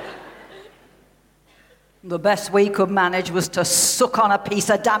 The best we could manage was to suck on a piece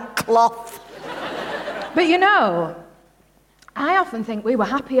of damp cloth. But you know, I often think we were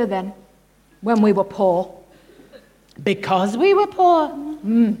happier then, when we were poor. Because we were poor.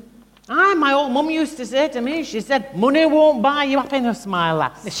 My old mum used to say to me, she said, money won't buy you happiness, my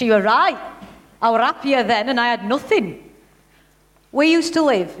lass. She was right. I was happier then and I had nothing. We used to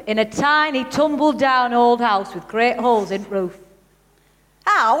live in a tiny, tumble-down old house with great holes in the roof.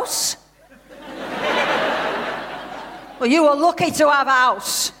 House? Well, you were lucky to have a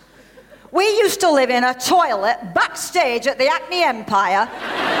house. We used to live in a toilet backstage at the Hackney Empire.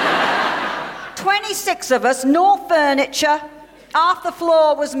 26 of us, no furniture. Half the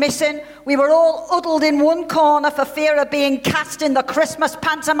floor was missing. We were all huddled in one corner for fear of being cast in the Christmas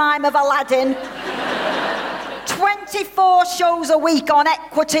pantomime of Aladdin. 24 shows a week on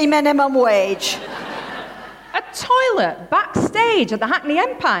equity minimum wage. A toilet backstage at the Hackney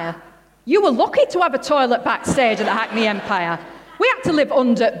Empire? You were lucky to have a toilet backstage at the Hackney Empire. We had to live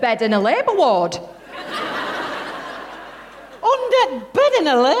under bed in a labour ward. Under bed in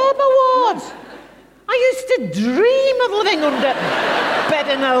a labour ward? I used to dream of living under bed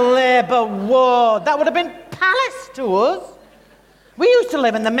in a labour ward. That would have been palace to us. We used to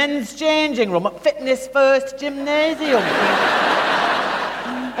live in the men's changing room at Fitness First Gymnasium.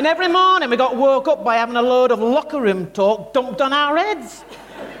 And every morning we got woke up by having a load of locker room talk dumped on our heads.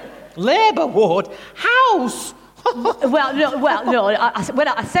 Labour ward? House? Well, no, when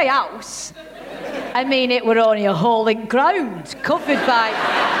I say house, I mean it were only a hole in ground, covered by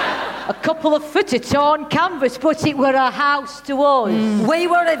A couple of foot of torn canvas, but it were a house to us. We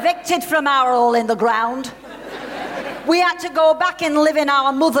were evicted from our hole in the ground. We had to go back and live in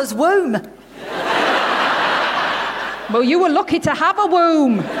our mother's womb. Well, you were lucky to have a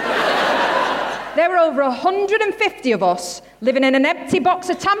womb. There were over 150 of us living in an empty box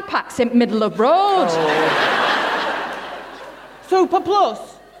of Tampax in middle of road. Super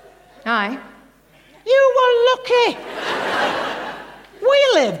Plus. Aye. You were lucky. We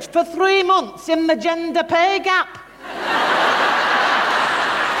lived for 3 months in the gender pay gap.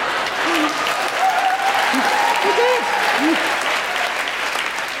 We did.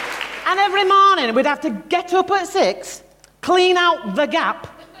 And every morning we'd have to get up at 6, clean out the gap,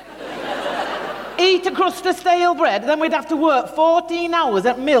 eat a crust of stale bread, then we'd have to work 14 hours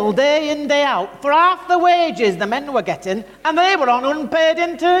at mill day in, day out for half the wages the men were getting, and they were on unpaid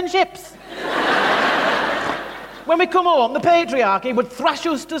internships. When we come home, the patriarchy would thrash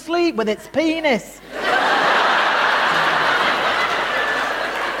us to sleep with its penis.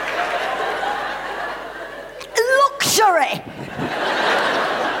 Luxury!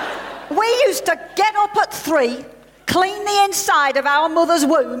 We used to get up at 3, clean the inside of our mother's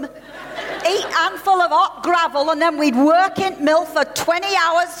womb, eat a handful of hot gravel, and then we'd work in mill for 20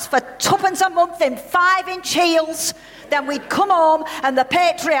 hours for twopence a month in 5-inch heels. Then we'd come home and the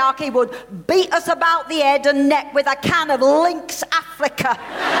patriarchy would beat us about the head and neck with a can of Lynx Africa.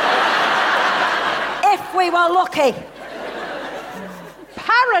 If we were lucky.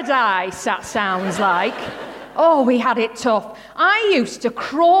 Paradise, that sounds like. Oh, we had it tough. I used to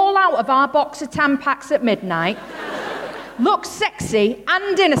crawl out of our box of Tampax at midnight, look sexy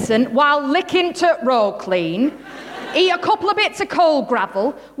and innocent while licking to road clean, eat a couple of bits of coal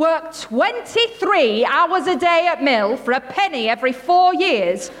gravel, work 23 hours a day at mill for a penny every 4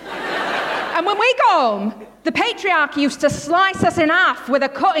 years. And when we go home, the patriarchy used to slice us in half with a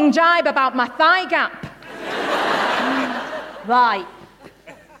cutting jibe about my thigh gap. Right.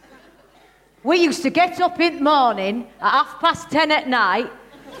 We used to get up in the morning at 10:30 at night,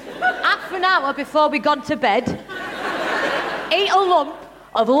 half an hour before we gone to bed, eat a lump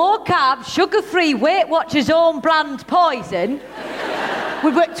of low-carb, sugar-free Weight Watchers own brand poison.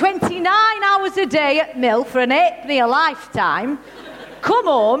 We'd work 29 hours a day at mill for an 8 a lifetime, come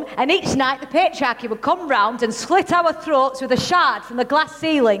home, and each night the patriarchy would come round and slit our throats with a shard from the glass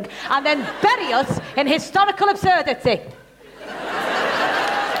ceiling and then bury us in historical absurdity.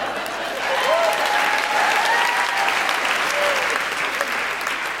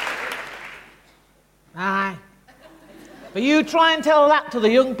 Aye. But you try and tell that to the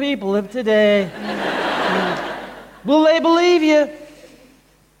young people of today. Will they believe you?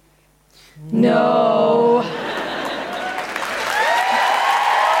 No.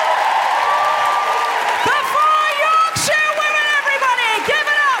 The 4 Yorkshire women, everybody! Give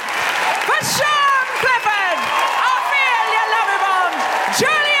it up for Sean Clifford, Ophelia Lovibond,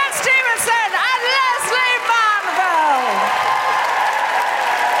 Juliet Stevenson, and Leslie Manville.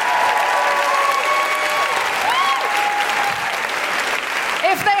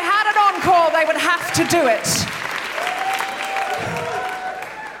 If they had an encore, they would have to do it.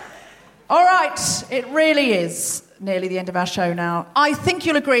 All right, it really is nearly the end of our show now. I think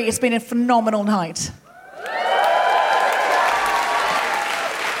you'll agree it's been a phenomenal night.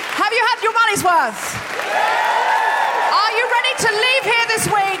 Have you had your money's worth? Are you ready to leave here this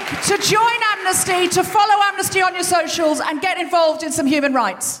week, to join Amnesty, to follow Amnesty on your socials and get involved in some human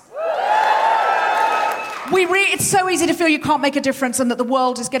rights? It's so easy to feel you can't make a difference and that the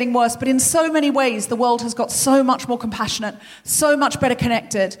world is getting worse, but in so many ways the world has got so much more compassionate, so much better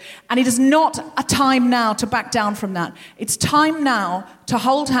connected, and it is not a time now to back down from that. It's time now to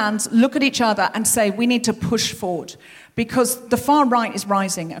hold hands, look at each other and say we need to push forward, because the far right is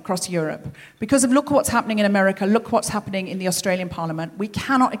rising across Europe. Because of look what's happening in America, look what's happening in the Australian Parliament. We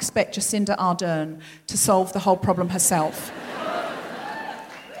cannot expect Jacinda Ardern to solve the whole problem herself.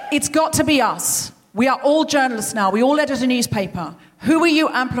 It's got to be us. We are all journalists now. We all edit a newspaper. Who are you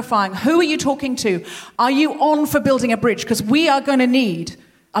amplifying? Who are you talking to? Are you on for building a bridge? Because we are going to need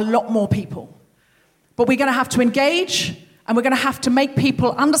a lot more people. But we're going to have to engage, and we're going to have to make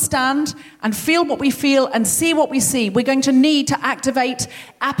people understand and feel what we feel and see what we see. We're going to need to activate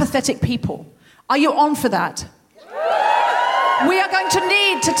apathetic people. Are you on for that? We are going to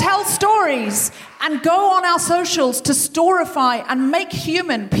need to tell stories and go on our socials to storify and make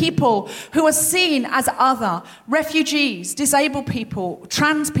human people who are seen as other, refugees, disabled people,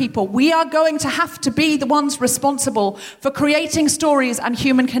 trans people. We are going to have to be the ones responsible for creating stories and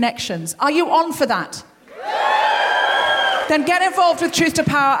human connections. Are you on for that? then get involved with Truth to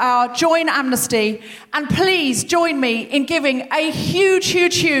Power Hour, join Amnesty, and please join me in giving a huge,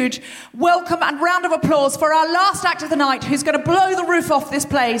 huge, huge welcome and round of applause for our last act of the night, who's going to blow the roof off this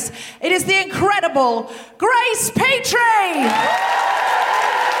place. It is the incredible Grace Petrie!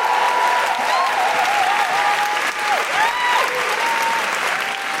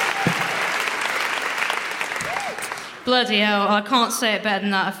 Bloody hell, I can't say it better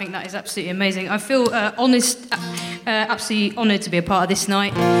than that. I think that is absolutely amazing. I feel absolutely honoured to be a part of this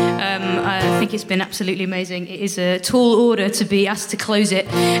night. I think it's been absolutely amazing. It is a tall order to be asked to close it.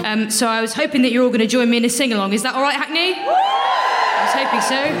 So I was hoping that you're all going to join me in a sing-along. Is that all right, Hackney? I was hoping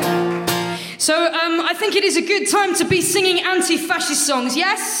so. So I think it is a good time to be singing anti-fascist songs,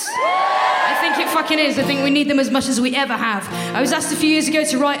 yes? I think it fucking is. I think we need them as much as we ever have. I was asked a few years ago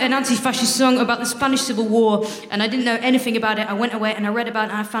to write an anti-fascist song about the Spanish Civil War, and I didn't know anything about it. I went away and I read about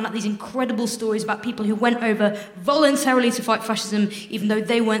it, and I found out these incredible stories about people who went over voluntarily to fight fascism, even though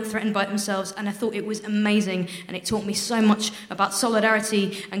they weren't threatened by it themselves, and I thought it was amazing, and it taught me so much about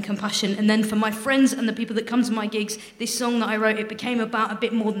solidarity and compassion. And then for my friends and the people that come to my gigs, this song that I wrote, it became about a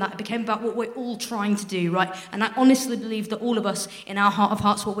bit more than that. It became about what we're all trying to do, right? And I honestly believe that all of us, in our heart of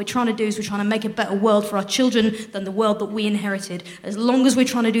hearts, what we're trying to do is we're trying to make a better world for our children than the world that we inherited. As long as we're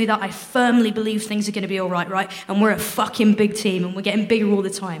trying to do that, I firmly believe things are going to be all right, right? And we're a fucking big team, and we're getting bigger all the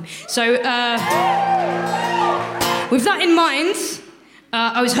time. So, with that in mind,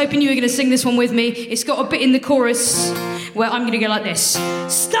 I was hoping you were going to sing this one with me. It's got a bit in the chorus where I'm going to go like this.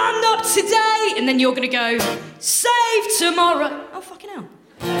 Stand up today, and then you're going to go, save tomorrow. Oh, fucking hell.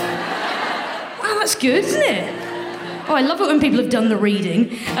 Wow, that's good, isn't it? Oh, I love it when people have done the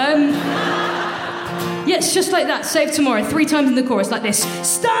reading. Yes, just like that. Save tomorrow. 3 times in the chorus, like this.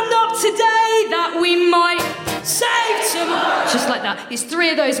 Stand up today that we might save tomorrow. Just like that. It's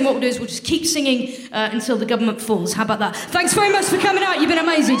 3 of those, and what we'll do is we'll just keep singing until the government falls. How about that? Thanks very much for coming out. You've been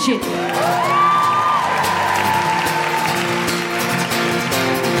amazing, shit.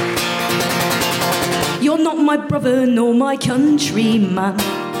 You're not my brother nor my countryman,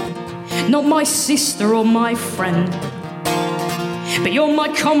 not my sister or my friend, but you're my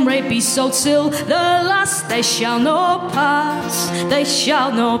comrade, be so till the last. They shall not pass, they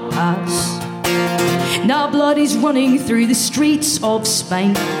shall not pass. Now blood is running through the streets of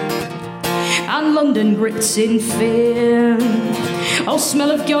Spain, and London gripped in fear. Oh,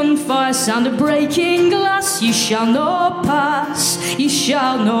 smell of gunfire, sound of breaking glass. You shall not pass, you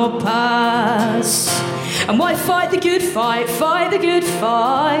shall not pass. And why fight the good fight, fight the good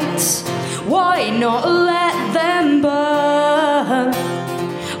fight? Why not let them burn?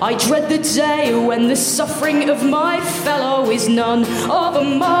 I dread the day when the suffering of my fellow is none of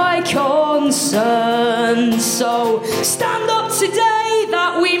my concern. So stand up today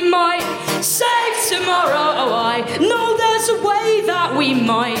that we might save tomorrow. Oh, I know there's a way that we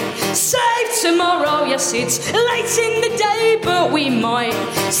might save tomorrow. Yes, it's late in the day, but we might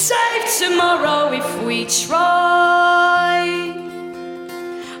save tomorrow if we try.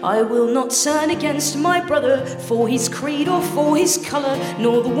 I will not turn against my brother for his creed or for his colour,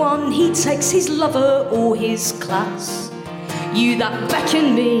 nor the one he takes his lover or his class. You that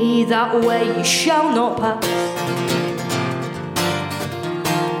beckon me that way, you shall not pass.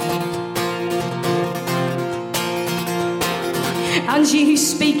 And you who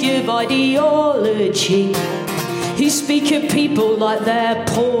speak of ideology, who speak of people like they're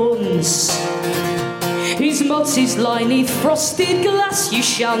pawns, whose motives lie neath frosted glass, you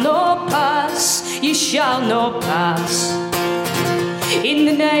shall not pass, you shall not pass. In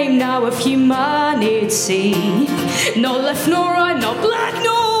the name now of humanity, no left nor right, no black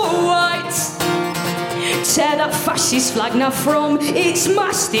nor white. Tear that fascist flag now from its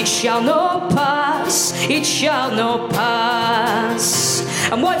mast, it shall not pass, it shall not pass.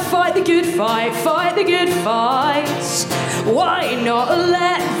 And why fight the good fight, fight the good fight? Why not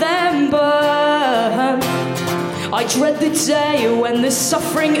let them burn? I dread the day when the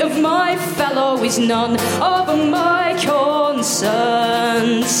suffering of my fellow is none of my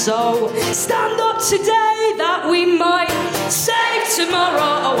concern. So stand up today that we might save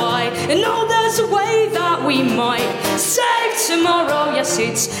tomorrow. Oh, I know there's a way that we might save tomorrow. Yes,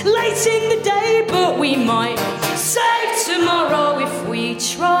 it's late in the day, but we might save tomorrow if we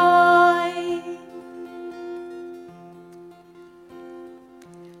try.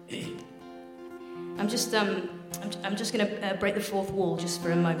 I'm just going to break the fourth wall just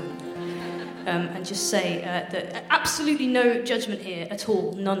for a moment, and just say that absolutely no judgment here at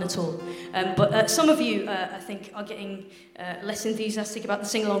all, none at all. But some of you, I think, are getting less enthusiastic about the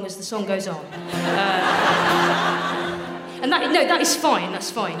sing-along as the song goes on. And that is fine,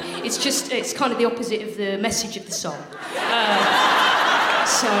 that's fine. It's kind of the opposite of the message of the song.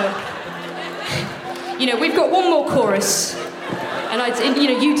 We've got one more chorus. And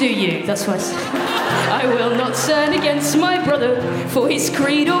you do you, that's what I say. I will not turn against my brother for his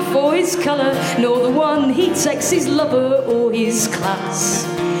creed or for his colour, nor the one he takes his lover or his class.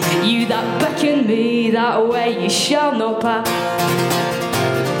 You that beckon me that way you shall not pass.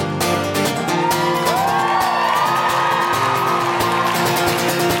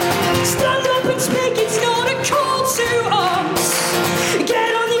 Stand up and speak, it's not a call to arms.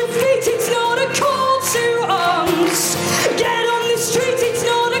 Get on your feet, it's not a call to arms. Get on the street, it's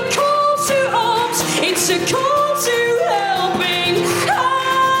not a call to arms. It's a call to helping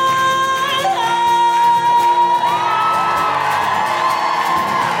hand.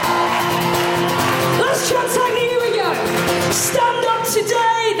 Let's chant Hackney, here we go. Stand up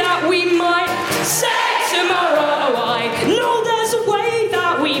today that we might say tomorrow. I know there's a way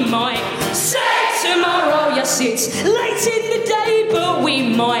that we might say tomorrow. Yes, it's late in the day, but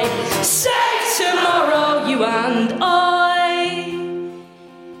we might say tomorrow, you and I.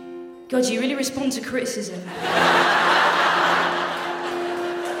 God, you really respond to criticism.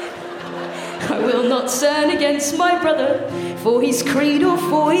 I will not turn against my brother for his creed or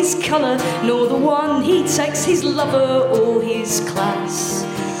for his colour, nor the one he takes his lover or his class.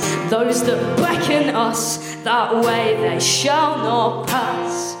 Those that beckon us that way they shall not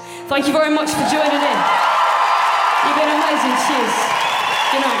pass. Thank you very much for joining in. You've been amazing. Cheers.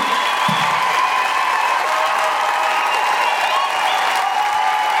 Good night.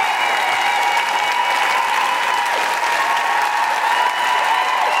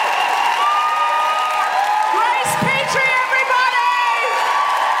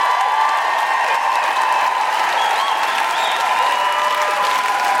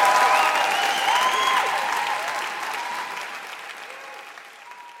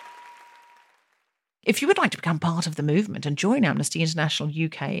 If you would like to become part of the movement and join Amnesty International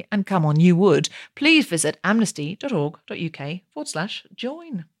UK, and come on, you would, please visit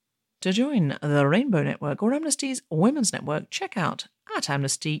amnesty.org.uk/join. To join the Rainbow Network or Amnesty's Women's Network, check out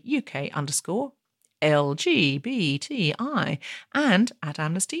 @AmnestyUK_LGBTI and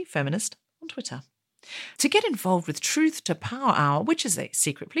 @AmnestyFeminist on Twitter. To get involved with Truth to Power Hour, which is a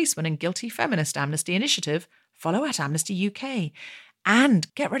secret policeman and guilty feminist amnesty initiative, follow @Amnesty UK.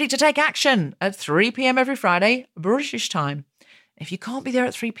 And get ready to take action at 3 p.m. every Friday, British time. If you can't be there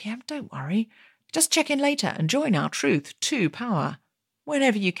at 3 p.m, don't worry. Just check in later and join our Truth to Power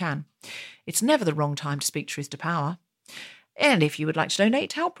whenever you can. It's never the wrong time to speak truth to power. And if you would like to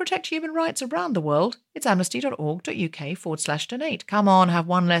donate to help protect human rights around the world, it's amnesty.org.uk/donate. Come on, have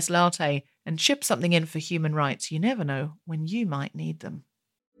one less latte and chip something in for human rights. You never know when you might need them.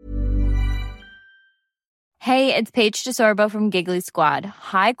 Hey, it's Paige DeSorbo from Giggly Squad.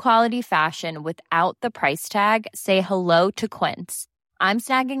 High quality fashion without the price tag. Say hello to Quince. I'm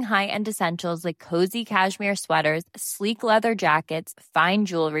snagging high-end essentials like cozy cashmere sweaters, sleek leather jackets, fine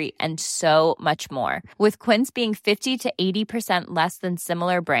jewelry, and so much more. With Quince being 50 to 80% less than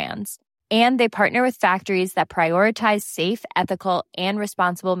similar brands. And they partner with factories that prioritize safe, ethical, and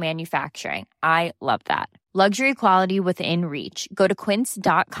responsible manufacturing. I love that. Luxury quality within reach. Go to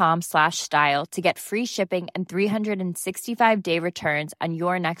quince.com/style to get free shipping and 365-day returns on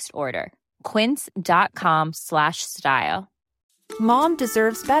your next order. Quince.com/style. Mom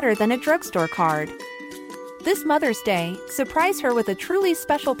deserves better than a drugstore card. This Mother's Day, surprise her with a truly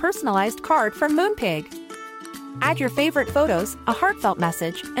special personalized card from Moonpig. Add your favorite photos, a heartfelt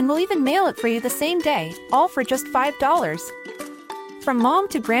message, and we'll even mail it for you the same day, all for just $5. From mom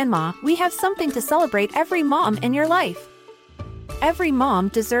to grandma, we have something to celebrate every mom in your life. Every mom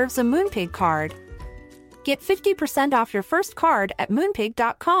deserves a Moonpig card. Get 50% off your first card at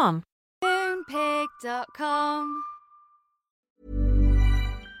moonpig.com. Moonpig.com.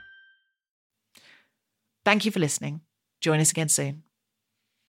 Thank you for listening. Join us again soon.